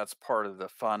 that's part of the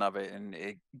fun of it, and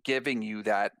it giving you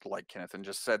that, like Kenneth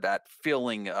just said, that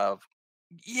feeling of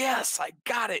yes, I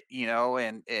got it,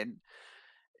 and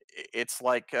it's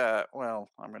like, well,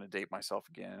 I'm going to date myself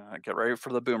again. Get ready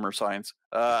for the boomer signs.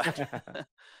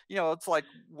 It's like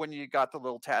when you got the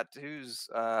little tattoos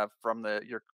from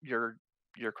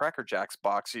your Cracker Jacks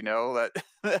box. That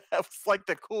that was like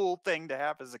the cool thing to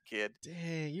have as a kid.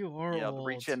 Dang, you are To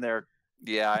reach old. in there.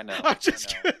 Yeah, I know. I'm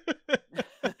just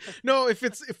no. If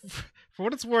for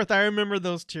what it's worth, I remember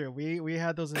those too. We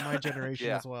had those in my generation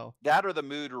Yeah, as well. that or the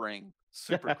mood ring,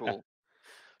 super cool.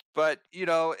 But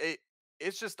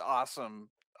it's just awesome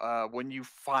when you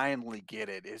finally get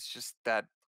it. It's just that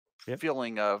Yep.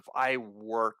 feeling of I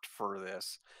worked for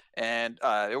this. And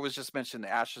it was just mentioned the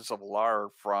Ashes of Alar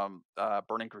from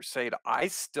Burning Crusade. I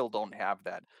still don't have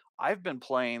that. I've been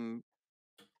playing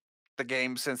the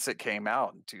game since it came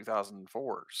out in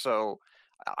 2004. So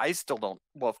I still don't.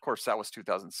 Well, of course, that was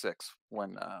 2006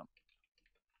 when.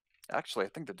 Actually, I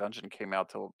think the dungeon came out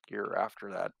till a year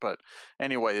after that. But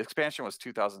anyway, the expansion was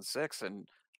 2006, and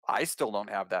I still don't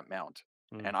have that mount.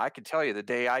 And I can tell you, the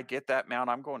day I get that mount,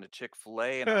 I'm going to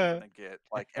Chick-fil-A and I'm going to get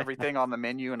like everything on the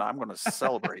menu, and I'm going to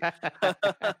celebrate.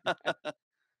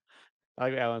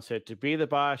 Like Alan said, to be the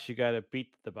boss, you got to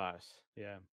beat the boss.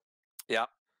 Yeah. Yeah,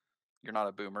 you're not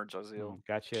a boomer, Josiel.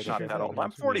 Gotcha. Not that old. I'm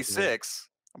That's amazing. 46.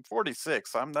 I'm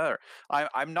 46. I'm there.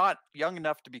 I'm not young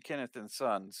enough to be Kenneth and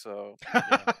Son, so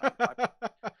I'm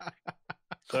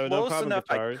So no close problem, enough.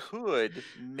 guitars. I could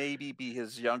maybe be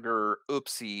his younger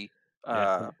oopsie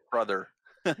Yeah. brother.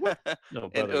 No, An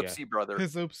brother, yeah. oopsie brother.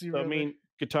 His oopsie So I brother. mean,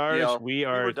 guitars, we We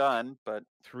are were done, but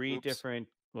three oops. different,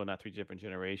 well, not three different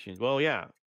generations. Well, yeah.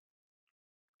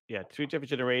 Yeah, three different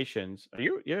generations.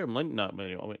 You're not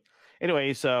millennial. Wait.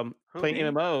 Anyways, Who, playing me?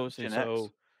 MMOs, and Gen X.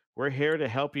 so we're here to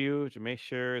help you to make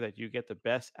sure that you get the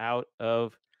best out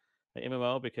of the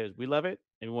MMO because we love it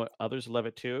and we want others to love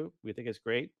it too. We think it's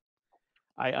great.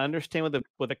 I understand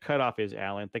what the cutoff is,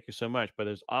 Alan. Thank you so much. But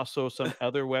there's also some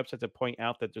other websites that point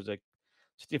out that there's a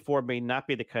 64 may not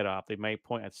be the cutoff. They might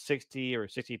point at 60 or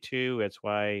 62. That's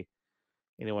why,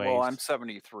 Well, I'm anyways,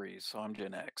 73, so I'm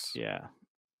Gen X. yeah.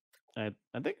 I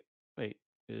think. Wait,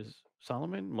 is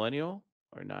Solomon, millennial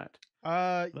or not?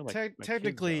 I know my kids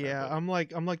Technically, are, yeah. but I'm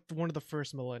like one of the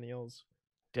first millennials.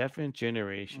 different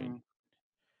generation.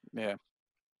 Yeah.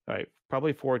 All right,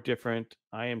 probably 4 different.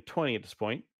 I am 20 at this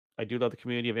point. I do love the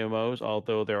community of MMOs,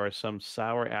 although there are some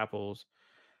sour apples.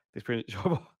 It's pretty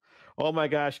enjoyable. Oh my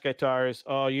gosh, guitars.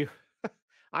 Oh, you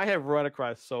I have run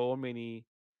across so many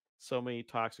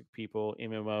toxic people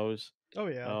in MMOs. Oh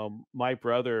yeah. My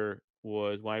brother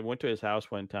was when I went to his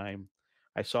house one time,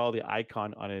 I saw the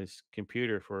icon on his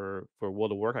computer for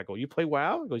World of Warcraft. I go, "You play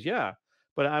WoW?" He goes, "Yeah."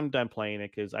 But I'm done playing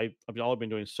it because I've all been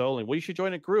doing soloing. Well, you should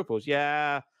join a group. He goes,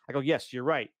 "Yeah." I go, "Yes, you're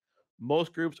right.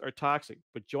 Most groups are toxic,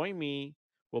 but join me.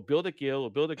 We'll build a guild, we'll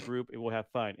build a group, and we'll have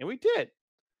fun." And we did.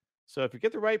 So if you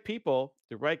get the right people,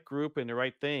 the right group, and the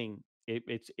right thing,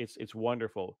 it's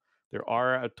wonderful. There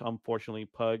are unfortunately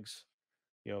pugs,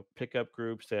 pickup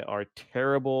groups that are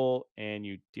terrible, and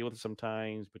you deal with it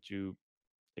sometimes, but you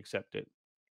accept it.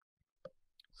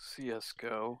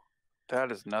 CS:GO.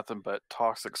 That is nothing but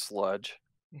toxic sludge.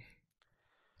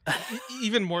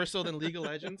 Even more so than League of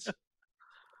Legends.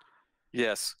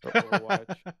 Yes. Or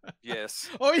Overwatch, Yes.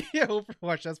 Oh yeah,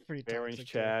 Overwatch. That's pretty Baron's toxic.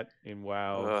 too. chat, in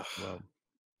WoW. Ugh. Well,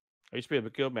 I used to be a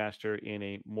guild master in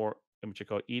a more what you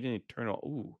call Eden Eternal.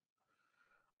 Ooh,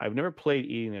 I've never played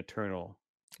Eden Eternal.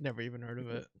 Never even heard of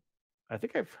it. I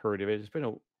think I've heard of it. It's been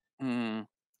a. Mm,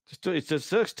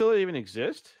 Does it still even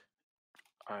exist?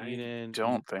 I Eden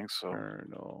don't think so.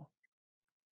 Eternal.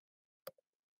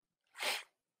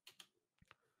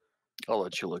 I'll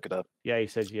let you look it up. Yeah, he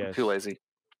says I'm yes. too lazy.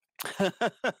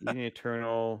 Eden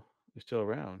Eternal is still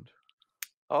around.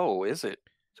 Oh, is it?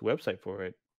 It's a website for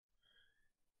it.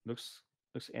 Looks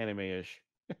anime-ish.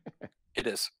 It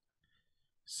is.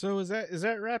 So is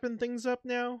that wrapping things up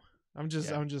now? I'm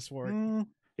just worried.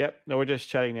 Yep. No, we're just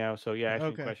chatting now. So yeah,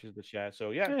 asking Okay. questions in the chat.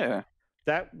 So yeah, Yeah.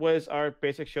 that was our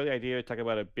basic show. The idea to talk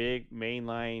about a big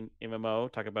mainline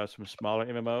MMO, talk about some smaller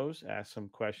MMOs, ask some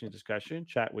questions, discussion,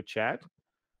 chat with chat,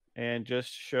 and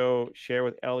just share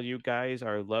with LU guys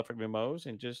our love for MMOs,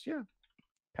 and just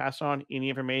pass on any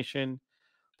information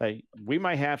that we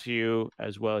might have to you,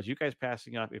 as well as you guys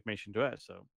passing on information to us.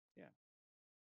 So